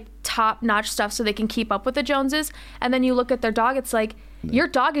have like top-notch stuff so they can keep up with the Joneses. And then you look at their dog, it's like, your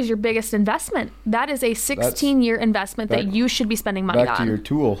dog is your biggest investment. That is a 16-year investment that you should be spending money on. Back to your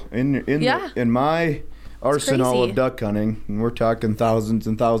tool. In my arsenal of duck hunting, and we're talking thousands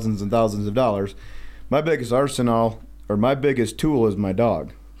and thousands and thousands of dollars, my biggest arsenal or my biggest tool is my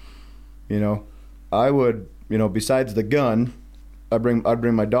dog. I would, besides the gun, I'd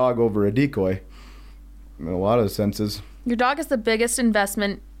bring my dog over a decoy in a lot of senses. Your dog is the biggest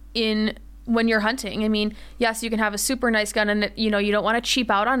investment in when you're hunting. I mean, yes, you can have a super nice gun and you don't want to cheap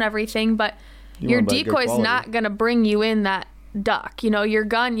out on everything, but your decoy's not going to bring you in that duck. Your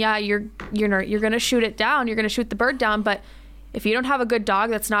gun, you're going to shoot it down, you're going to shoot the bird down, but if you don't have a good dog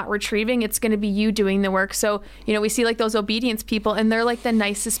that's not retrieving, it's going to be you doing the work. So, we see like those obedience people and they're like the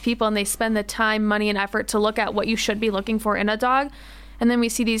nicest people and they spend the time, money, and effort to look at what you should be looking for in a dog. And then we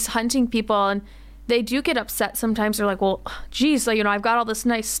see these hunting people and they do get upset sometimes. They're like, well, geez, I've got all this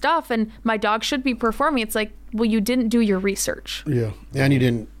nice stuff and my dog should be performing. It's like, well, you didn't do your research. Yeah. And you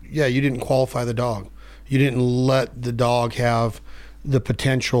didn't qualify the dog. You didn't let the dog have the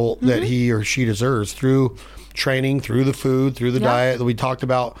potential that he or she deserves through training, through the food, through the diet. We talked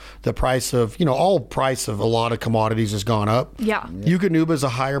about the price of, all price of a lot of commodities has gone up. Yeah. Eukanuba is a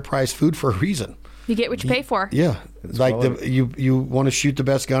higher priced food for a reason. You get what you pay for. Yeah. It's like you want to shoot the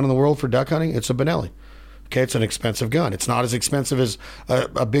best gun in the world for duck hunting, it's a Benelli. Okay, it's an expensive gun. It's not as expensive as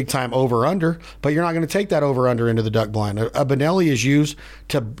a big time over-under, but you're not going to take that over-under into the duck blind. A Benelli is used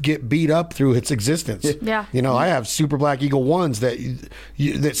to get beat up through its existence. Yeah. I have Super Black Eagle 1s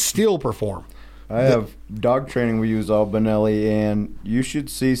that still perform. I have dog training. We use all Benelli, and you should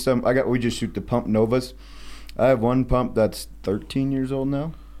see some. We just shoot the pump Novas. I have one pump that's 13 years old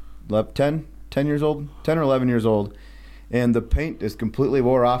now, 10 years old, 10 or 11 years old, and the paint is completely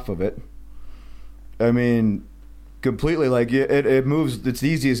wore off of it. I mean, completely. Like it moves. It's the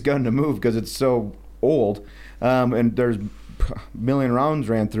easiest gun to move because it's so old, and there's a million rounds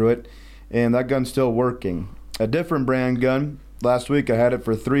ran through it, and that gun's still working. A different brand gun. Last week I had it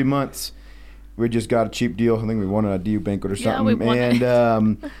for 3 months. We just got a cheap deal. I think we won it at a DU banquet or something. Yeah, we won it.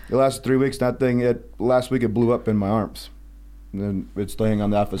 The last 3 weeks, last week it blew up in my arms. And it's laying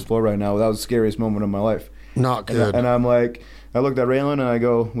on the office floor right now. That was the scariest moment of my life. Not good. And I'm like, I looked at Raelynn and I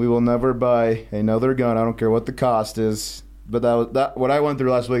go, we will never buy another gun. I don't care what the cost is. But what I went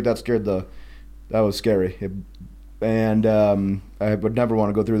through last week, that was scary. I would never want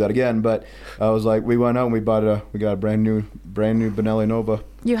to go through that again. But I was like, we went out and we got a brand new Benelli Nova.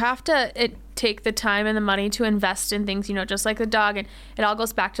 You have to take the time and the money to invest in things, just like the dog. And it all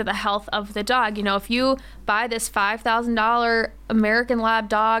goes back to the health of the dog. If you buy this $5,000 American Lab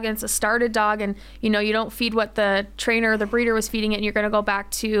dog and it's a started dog and, you don't feed what the trainer or the breeder was feeding it, and you're going to go back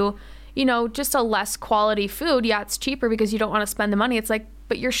to, just a less quality food. Yeah, it's cheaper because you don't want to spend the money. It's like,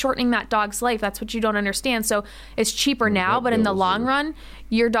 but you're shortening that dog's life. That's what you don't understand. So it's cheaper now, but in the long run,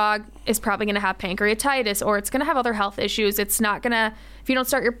 your dog is probably going to have pancreatitis or it's going to have other health issues. It's not going to, if you don't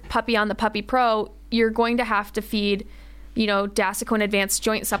start your puppy on the Puppy Pro, you're going to have to feed, Dasiquin advanced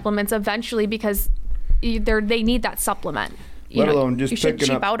joint supplements eventually because they need that supplement. Let alone just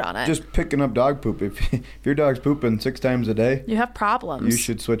picking up dog poop. If your dog's pooping 6 times a day, you have problems. You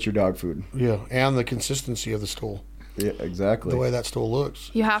should switch your dog food. Yeah, and the consistency of the stool. Yeah, exactly. The way that stool looks.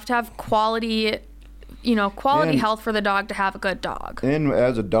 You have to have quality health for the dog to have a good dog. And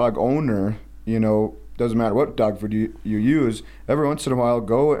as a dog owner, doesn't matter what dog food you use, every once in a while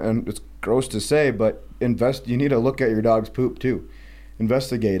go, and it's gross to say, but invest. You need to look at your dog's poop too.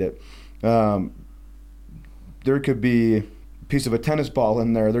 Investigate it. There could be a piece of a tennis ball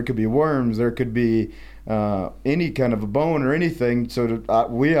in there. There could be worms. There could be any kind of a bone or anything. So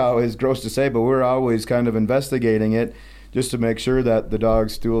we always, gross to say, but we're always kind of investigating it just to make sure that the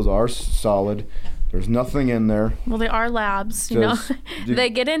dog's stools are solid. There's nothing in there. Well, they are labs, you know. They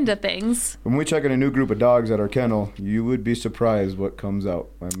get into things. When we check in a new group of dogs at our kennel, you would be surprised what comes out.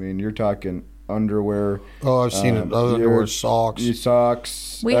 I mean, you're talking underwear. Oh, I've seen it. Underwear,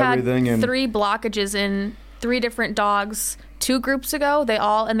 socks. We everything. Had 3 blockages in 3 different dogs 2 groups ago. They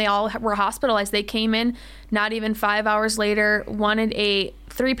all were hospitalized. They came in not even 5 hours later. One had ate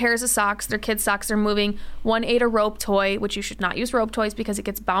 3 pairs of socks. Their kids' socks are moving. One ate a rope toy, which you should not use rope toys because it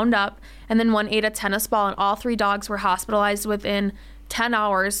gets bound up. And then one ate a tennis ball, and all 3 dogs were hospitalized within 10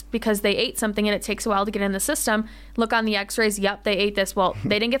 hours because they ate something and it takes a while to get in the system. Look on the x-rays. Yep, they ate this. Well,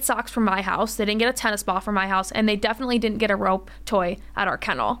 they didn't get socks from my house. They didn't get a tennis ball from my house. And they definitely didn't get a rope toy at our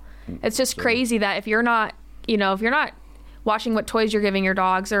kennel. It's just crazy that if you're not watching what toys you're giving your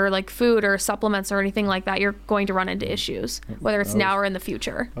dogs or like food or supplements or anything like that, you're going to run into issues, whether it's now or in the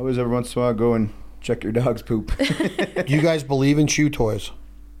future. I always every once in a while go and check your dog's poop. Do you guys believe in chew toys?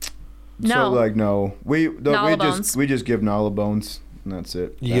 No. So no. We just give Nalabones and that's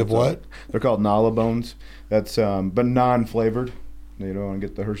it. You give what? They're called Nalabones. That's but non-flavored. You don't want to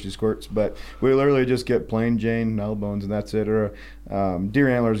get the Hershey squirts, but we literally just get plain Jane Nalabones and that's it. Or deer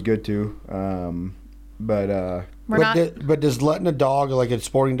antler is good too. But does letting a dog, like a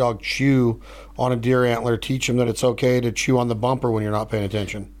sporting dog, chew on a deer antler teach them that it's okay to chew on the bumper when you're not paying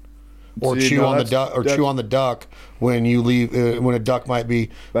attention, or chew on the duck when you leave when a duck might be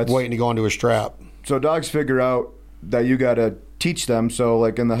waiting to go into a strap? So dogs figure out that you got to teach them. So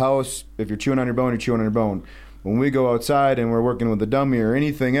like in the house, if you're chewing on your bone, you're chewing on your bone. When we go outside and we're working with a dummy or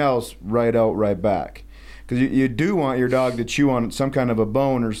anything else, right out, right back. Because you do want your dog to chew on some kind of a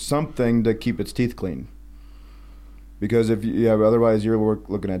bone or something to keep its teeth clean. Because otherwise you're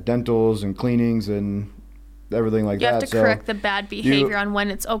looking at dentals and cleanings and everything like that. You have to correct the bad behavior on when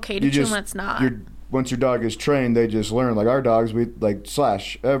it's okay to chew and when it's not. Once your dog is trained, they just learn. Like our dogs, we like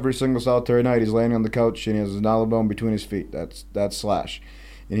Slash. Every single solitary night, he's laying on the couch and he has his Nalabone between his feet. That's Slash.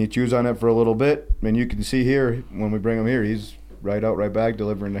 And he chews on it for a little bit. And you can see here, when we bring him here, he's right out, right back,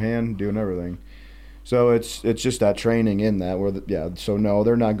 delivering the hand, doing everything. So it's just that training in that. So no,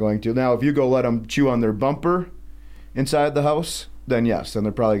 they're not going to. Now, if you go let them chew on their bumper inside the house, then yes, then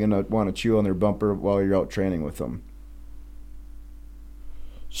they're probably going to want to chew on their bumper while you're out training with them.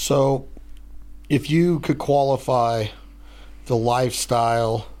 So if you could qualify the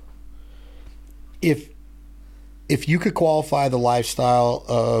lifestyle, if you could qualify the lifestyle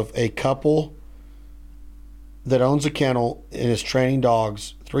of a couple that owns a kennel and is training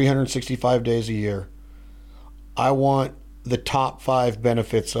dogs 365 days a year, I want the top 5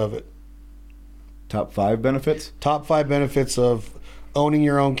 benefits of it. Top 5 benefits? Top 5 benefits of owning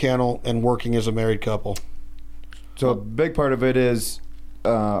your own kennel and working as a married couple. So a big part of it is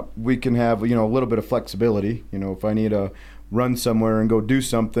we can have, a little bit of flexibility. If I need to run somewhere and go do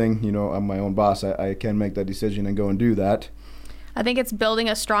something, I'm my own boss. I can make that decision and go and do that. I think it's building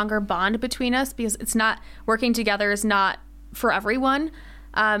a stronger bond between us because it's not, working together is not for everyone.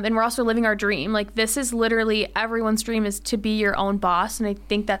 And we're also living our dream. Like this is literally everyone's dream is to be your own boss. And I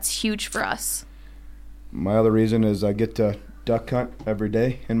think that's huge for us. My other reason is I get to duck hunt every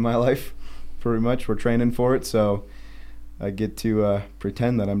day in my life. Pretty much we're training for it. So I get to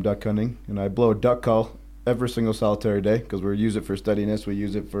pretend that I'm duck hunting. And I blow a duck call every single solitary day because we use it for steadiness. We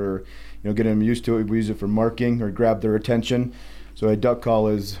use it for, getting them used to it. We use it for marking or grab their attention. So a duck call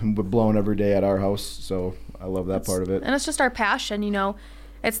is blown every day at our house. So I love that part of it. And it's just our passion,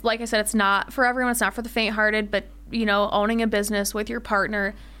 It's like I said, it's not for everyone. It's not for the faint-hearted, but, owning a business with your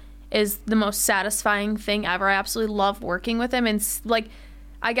partner is the most satisfying thing ever. I absolutely love working with him. And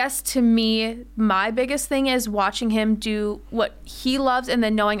I guess to me, my biggest thing is watching him do what he loves and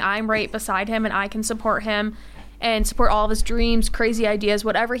then knowing I'm right beside him and I can support him and support all of his dreams, crazy ideas,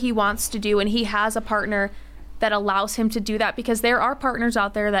 whatever he wants to do. And he has a partner that allows him to do that because there are partners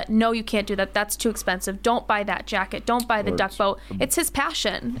out there that no, you can't do that. That's too expensive. Don't buy that jacket. Don't buy the duck boat. It's his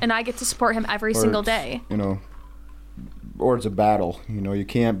passion. And I get to support him every single day. Or it's a battle. You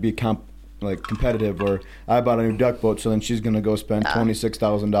can't be competitive where I bought a new duck boat, so then she's going to go spend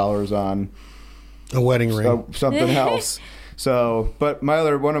 $26,000 on a wedding ring, something else. So, but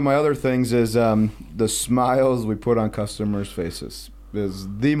one of my other things is the smiles we put on customers' faces is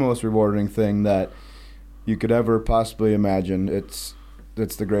the most rewarding thing that you could ever possibly imagine.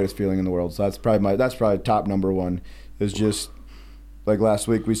 it's the greatest feeling in the world. So that's probably top number one. Is just like last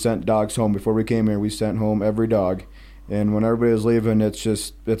week we sent dogs home before we came here. We sent home every dog, and when everybody was leaving,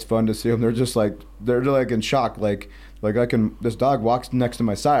 it's fun to see them. They're like in shock. Like this dog walks next to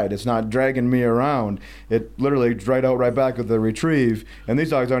my side. It's not dragging me around. It literally right out right back with the retrieve. And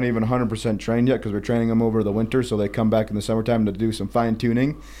these dogs aren't even 100% trained yet because we're training them over the winter, so they come back in the summertime to do some fine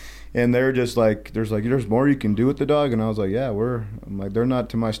tuning. And they're just like, there's more you can do with the dog. And I was like, yeah, I'm like, they're not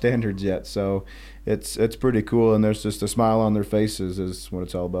to my standards yet. So it's pretty cool. And there's just a smile on their faces is what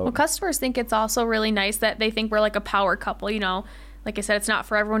it's all about. Well, customers think it's also really nice that they think we're like a power couple, you know. Like I said, it's not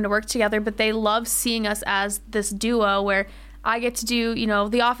for everyone to work together, but they love seeing us as this duo where I get to do, you know,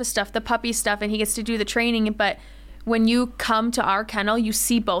 the office stuff, the puppy stuff, and he gets to do the training. But when you come to our kennel, you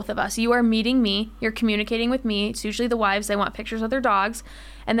see both of us. You are meeting me. You're communicating with me. It's usually the wives. They want pictures of their dogs.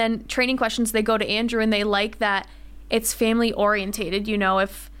 And then training questions, they go to Andrew, and they like that it's family orientated. You know,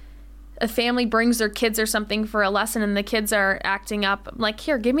 if a family brings their kids or something for a lesson and the kids are acting up, I'm like,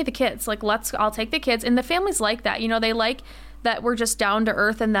 here, give me the kids. Like, I'll take the kids. And the families like that. You know, they like that we're just down to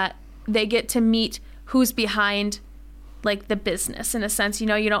earth and that they get to meet who's behind, like, the business in a sense. You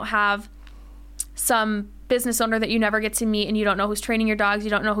know, you don't have some business owner that you never get to meet and you don't know who's training your dogs, you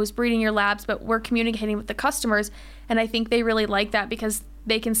don't know who's breeding your labs, but we're communicating with the customers. And I think they really like that because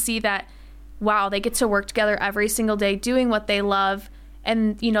they can see that, wow, they get to work together every single day doing what they love.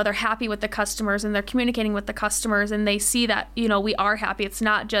 And, you know, they're happy with the customers and they're communicating with the customers and they see that, you know, we are happy. It's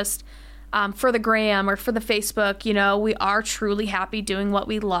not just for the gram or for the Facebook. You know, we are truly happy doing what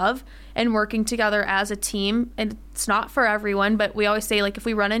we love and working together as a team. And it's not for everyone, but we always say, like, if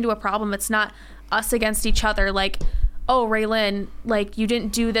we run into a problem, it's not us against each other. Like, oh, Raelynn, like, you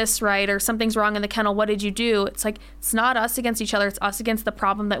didn't do this right or something's wrong in the kennel. What did you do? It's like, it's not us against each other. It's us against the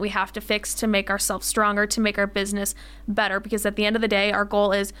problem that we have to fix to make ourselves stronger, to make our business better. Because at the end of the day, our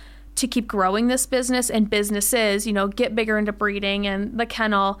goal is to keep growing this business and businesses, you know, get bigger into breeding and the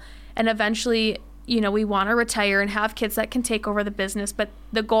kennel. And eventually, you know, we want to retire and have kids that can take over the business. But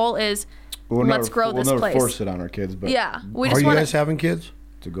the goal is, let's grow this place. We'll never force it on our kids. But yeah. Are you guys having kids?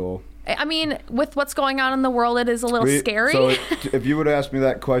 It's a goal. I mean, with what's going on in the world, it is a little scary. So if you would have asked me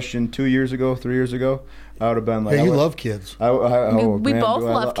that question 2 years ago, 3 years ago, I would have been like... Yeah, you love kids. We both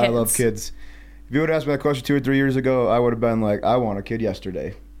love kids. I love kids. If you would have asked me that question 2 or 3 years ago, I would have been like, I want a kid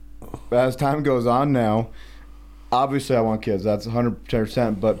yesterday. But as time goes on now, obviously I want kids. That's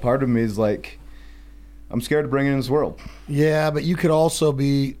 100%. But part of me is like, I'm scared to bring it in this world. Yeah, but you could also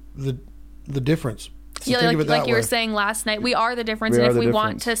be the difference. So yeah, like you were saying last night, we are the difference. And if we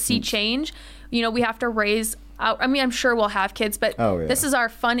want to see change, you know, we have to raise out. I mean, I'm sure we'll have kids, but this is our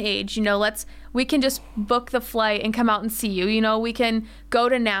fun age. You know, we can just book the flight and come out and see you. You know, we can go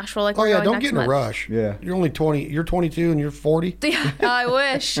to Nashville. Like, don't get in a rush. Yeah, you're only 20. You're 22 and you're 40. Yeah, I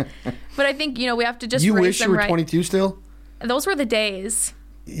wish, but I think, you know, we have to just. You raise wish them you were right. 22 still. Those were the days.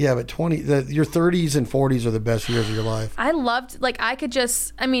 Yeah, but your 30s and 40s are the best years of your life. I loved, like,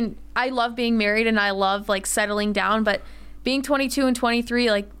 I love being married and I love, like, settling down, but being 22 and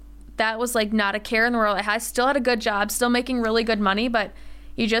 23, like, that was, like, not a care in the world. I still had a good job, still making really good money, but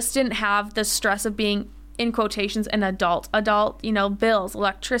you just didn't have the stress of being, in quotations, an adult, you know, bills,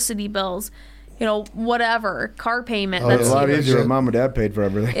 electricity bills, you know, whatever, car payment. It's a lot easier if mom and dad paid for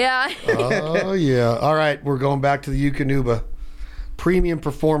everything. Yeah. Oh, yeah. All right, we're going back to the Eukanuba Premium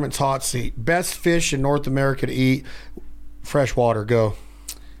Performance Hot Seat. Best fish in North America to eat. Freshwater, go.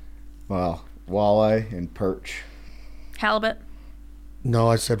 Wow. Walleye and perch. Halibut. No,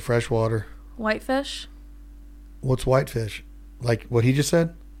 I said freshwater. Whitefish. What's whitefish? Like what he just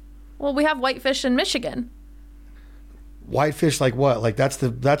said? Well, we have whitefish in Michigan. Whitefish, like what? Like that's the.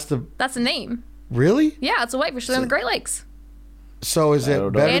 That's a name. Really? Yeah, it's a whitefish. They're in the Great Lakes. So is it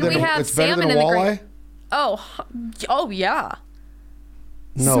better and than we have it's better salmon than a in the walleye? Oh yeah.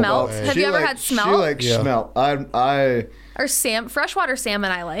 No smelt. way. Have you ever had smelt? She likes smelt. Or freshwater salmon.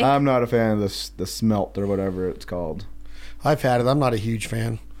 I like. I'm not a fan of the smelt or whatever it's called. I've had it. I'm not a huge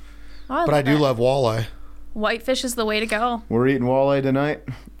fan, but I do love walleye. Whitefish is the way to go. We're eating walleye tonight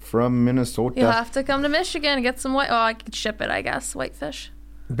from Minnesota. You'll have to come to Michigan and get some white. Oh, I could ship it, I guess. Whitefish.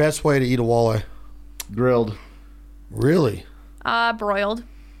 Best way to eat a walleye? Grilled. Really? Broiled.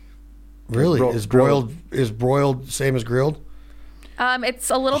 Really? Is broiled same as grilled? It's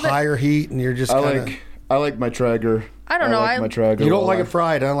a little bit higher heat, and you're just. I like my Traeger. I don't know. I like my Traeger. You don't like it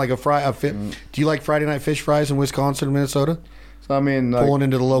fried? I don't like a fry. Do you like Friday night fish fries in Wisconsin and Minnesota? So I mean, pulling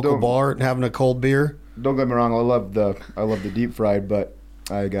into the local bar and having a cold beer. Don't get me wrong. I love the deep fried, but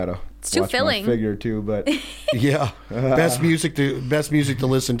I gotta. It's too filling. My figure too, but yeah, best music to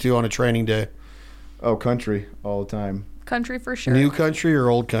listen to on a training day. Oh, country all the time. country for sure. New country or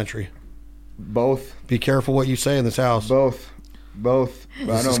old country? Both. Be careful what you say in this house. Both.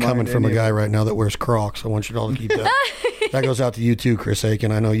 This is coming from a guy right now that wears Crocs. I want you all to keep that. That goes out to you too, Chris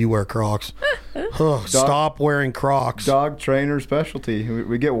Aiken. I know you wear Crocs. Stop wearing Crocs. Dog trainer specialty.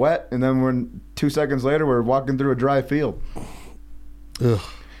 We get wet, and then we're 2 seconds later, we're walking through a dry field. Ugh.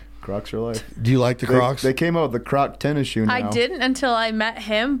 Crocs are life. Do you like the Crocs? They came out with the Croc tennis shoe now. I didn't until I met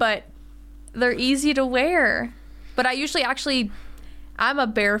him, but they're easy to wear. But I usually I'm a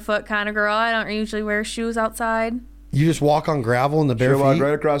barefoot kind of girl. I don't usually wear shoes outside. You just walk on gravel in the bare She'll walk feet?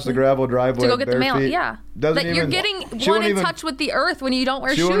 right across the gravel driveway. To go get the mail, feet. yeah. You're getting in touch with the earth when you don't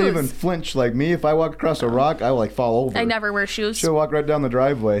wear shoes. She won't even flinch like me. If I walk across a rock, I will fall over. I never wear shoes. She'll walk right down the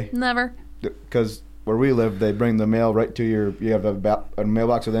driveway. Never. Because where we live, they bring the mail right to you have a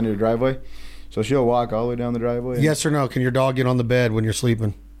mailbox at the end of your driveway. So she'll walk all the way down the driveway. Yes or no? Can your dog get on the bed when you're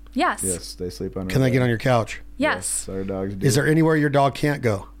sleeping? Yes. Yes, they sleep on. Can they get on your couch? Yes. Our dogs do. Is there anywhere your dog can't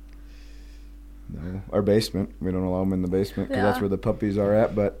go? No, our basement. We don't allow them in the basement because that's where the puppies are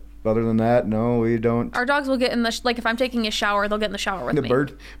at. But other than that, no, we don't. Our dogs will get in the if I'm taking a shower, they'll get in the shower with me.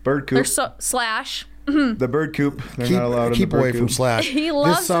 Bird coop. They're slash. The bird coop. They're not allowed keep in the bird away coop. from Slash. He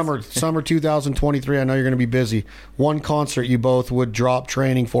loves this summer 2023. I know you're going to be busy. One concert you both would drop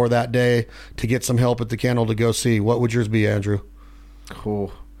training for that day to get some help at the kennel to go see. What would yours be, Andrew?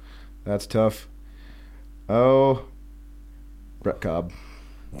 Cool. That's tough. Oh, Brent Cobb.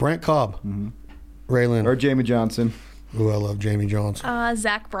 Mm-hmm. Raelynn. Or Jamie Johnson. Ooh, I love Jamie Johnson.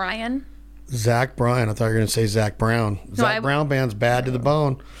 Zach Bryan. Zach Bryan. I thought you were going to say Zach Brown. Zach Brown band's bad to the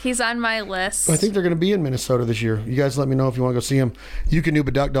bone. He's on my list. I think they're going to be in Minnesota this year. You guys let me know if you want to go see him.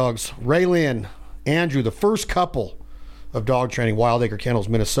 Eukanuba Duck Dogs. Raelynn, Andrew, the first couple of dog training, Wild Acre Kennels,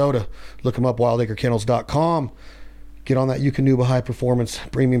 Minnesota. Look them up, wildacrekennels.com. Get on that Eukanuba high performance,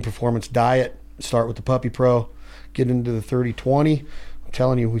 premium performance diet. Start with the Puppy Pro. Get into the 30-20. I'm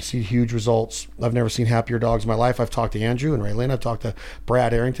telling you, we see huge results. I've never seen happier dogs in my life. I've talked to Andrew and Raelynn. I've talked to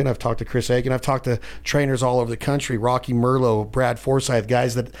Brad Arrington. I've talked to Chris Aiken. I've talked to trainers all over the country, Rocky Merlot, Brad Forsyth,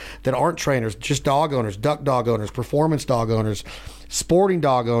 guys that aren't trainers, just dog owners, duck dog owners, performance dog owners, sporting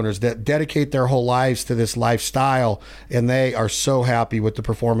dog owners that dedicate their whole lives to this lifestyle, and they are so happy with the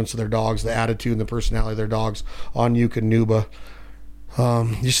performance of their dogs, the attitude and the personality of their dogs on Eukanuba.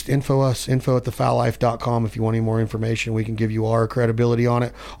 Just info at thefowllife.com if you want any more information. We can give you our credibility on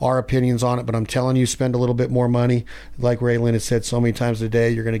it, our opinions on it, but I'm telling you, spend a little bit more money. Like Raelynn has said so many times today,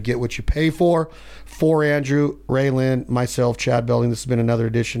 you're going to get what you pay for. For Andrew, Raelynn, myself, Chad Belding, this has been another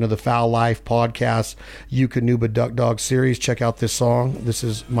edition of the Fowl Life podcast, Eukanuba Duck Dog series. Check out this song. This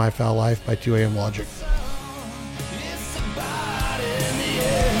is My Fowl Life by 2AM Logic. It's about in the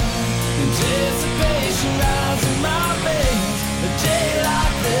air. Anticipation rides in my veins. A day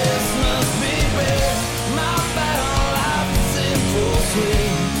like this must be rare. My foul life is in full swing.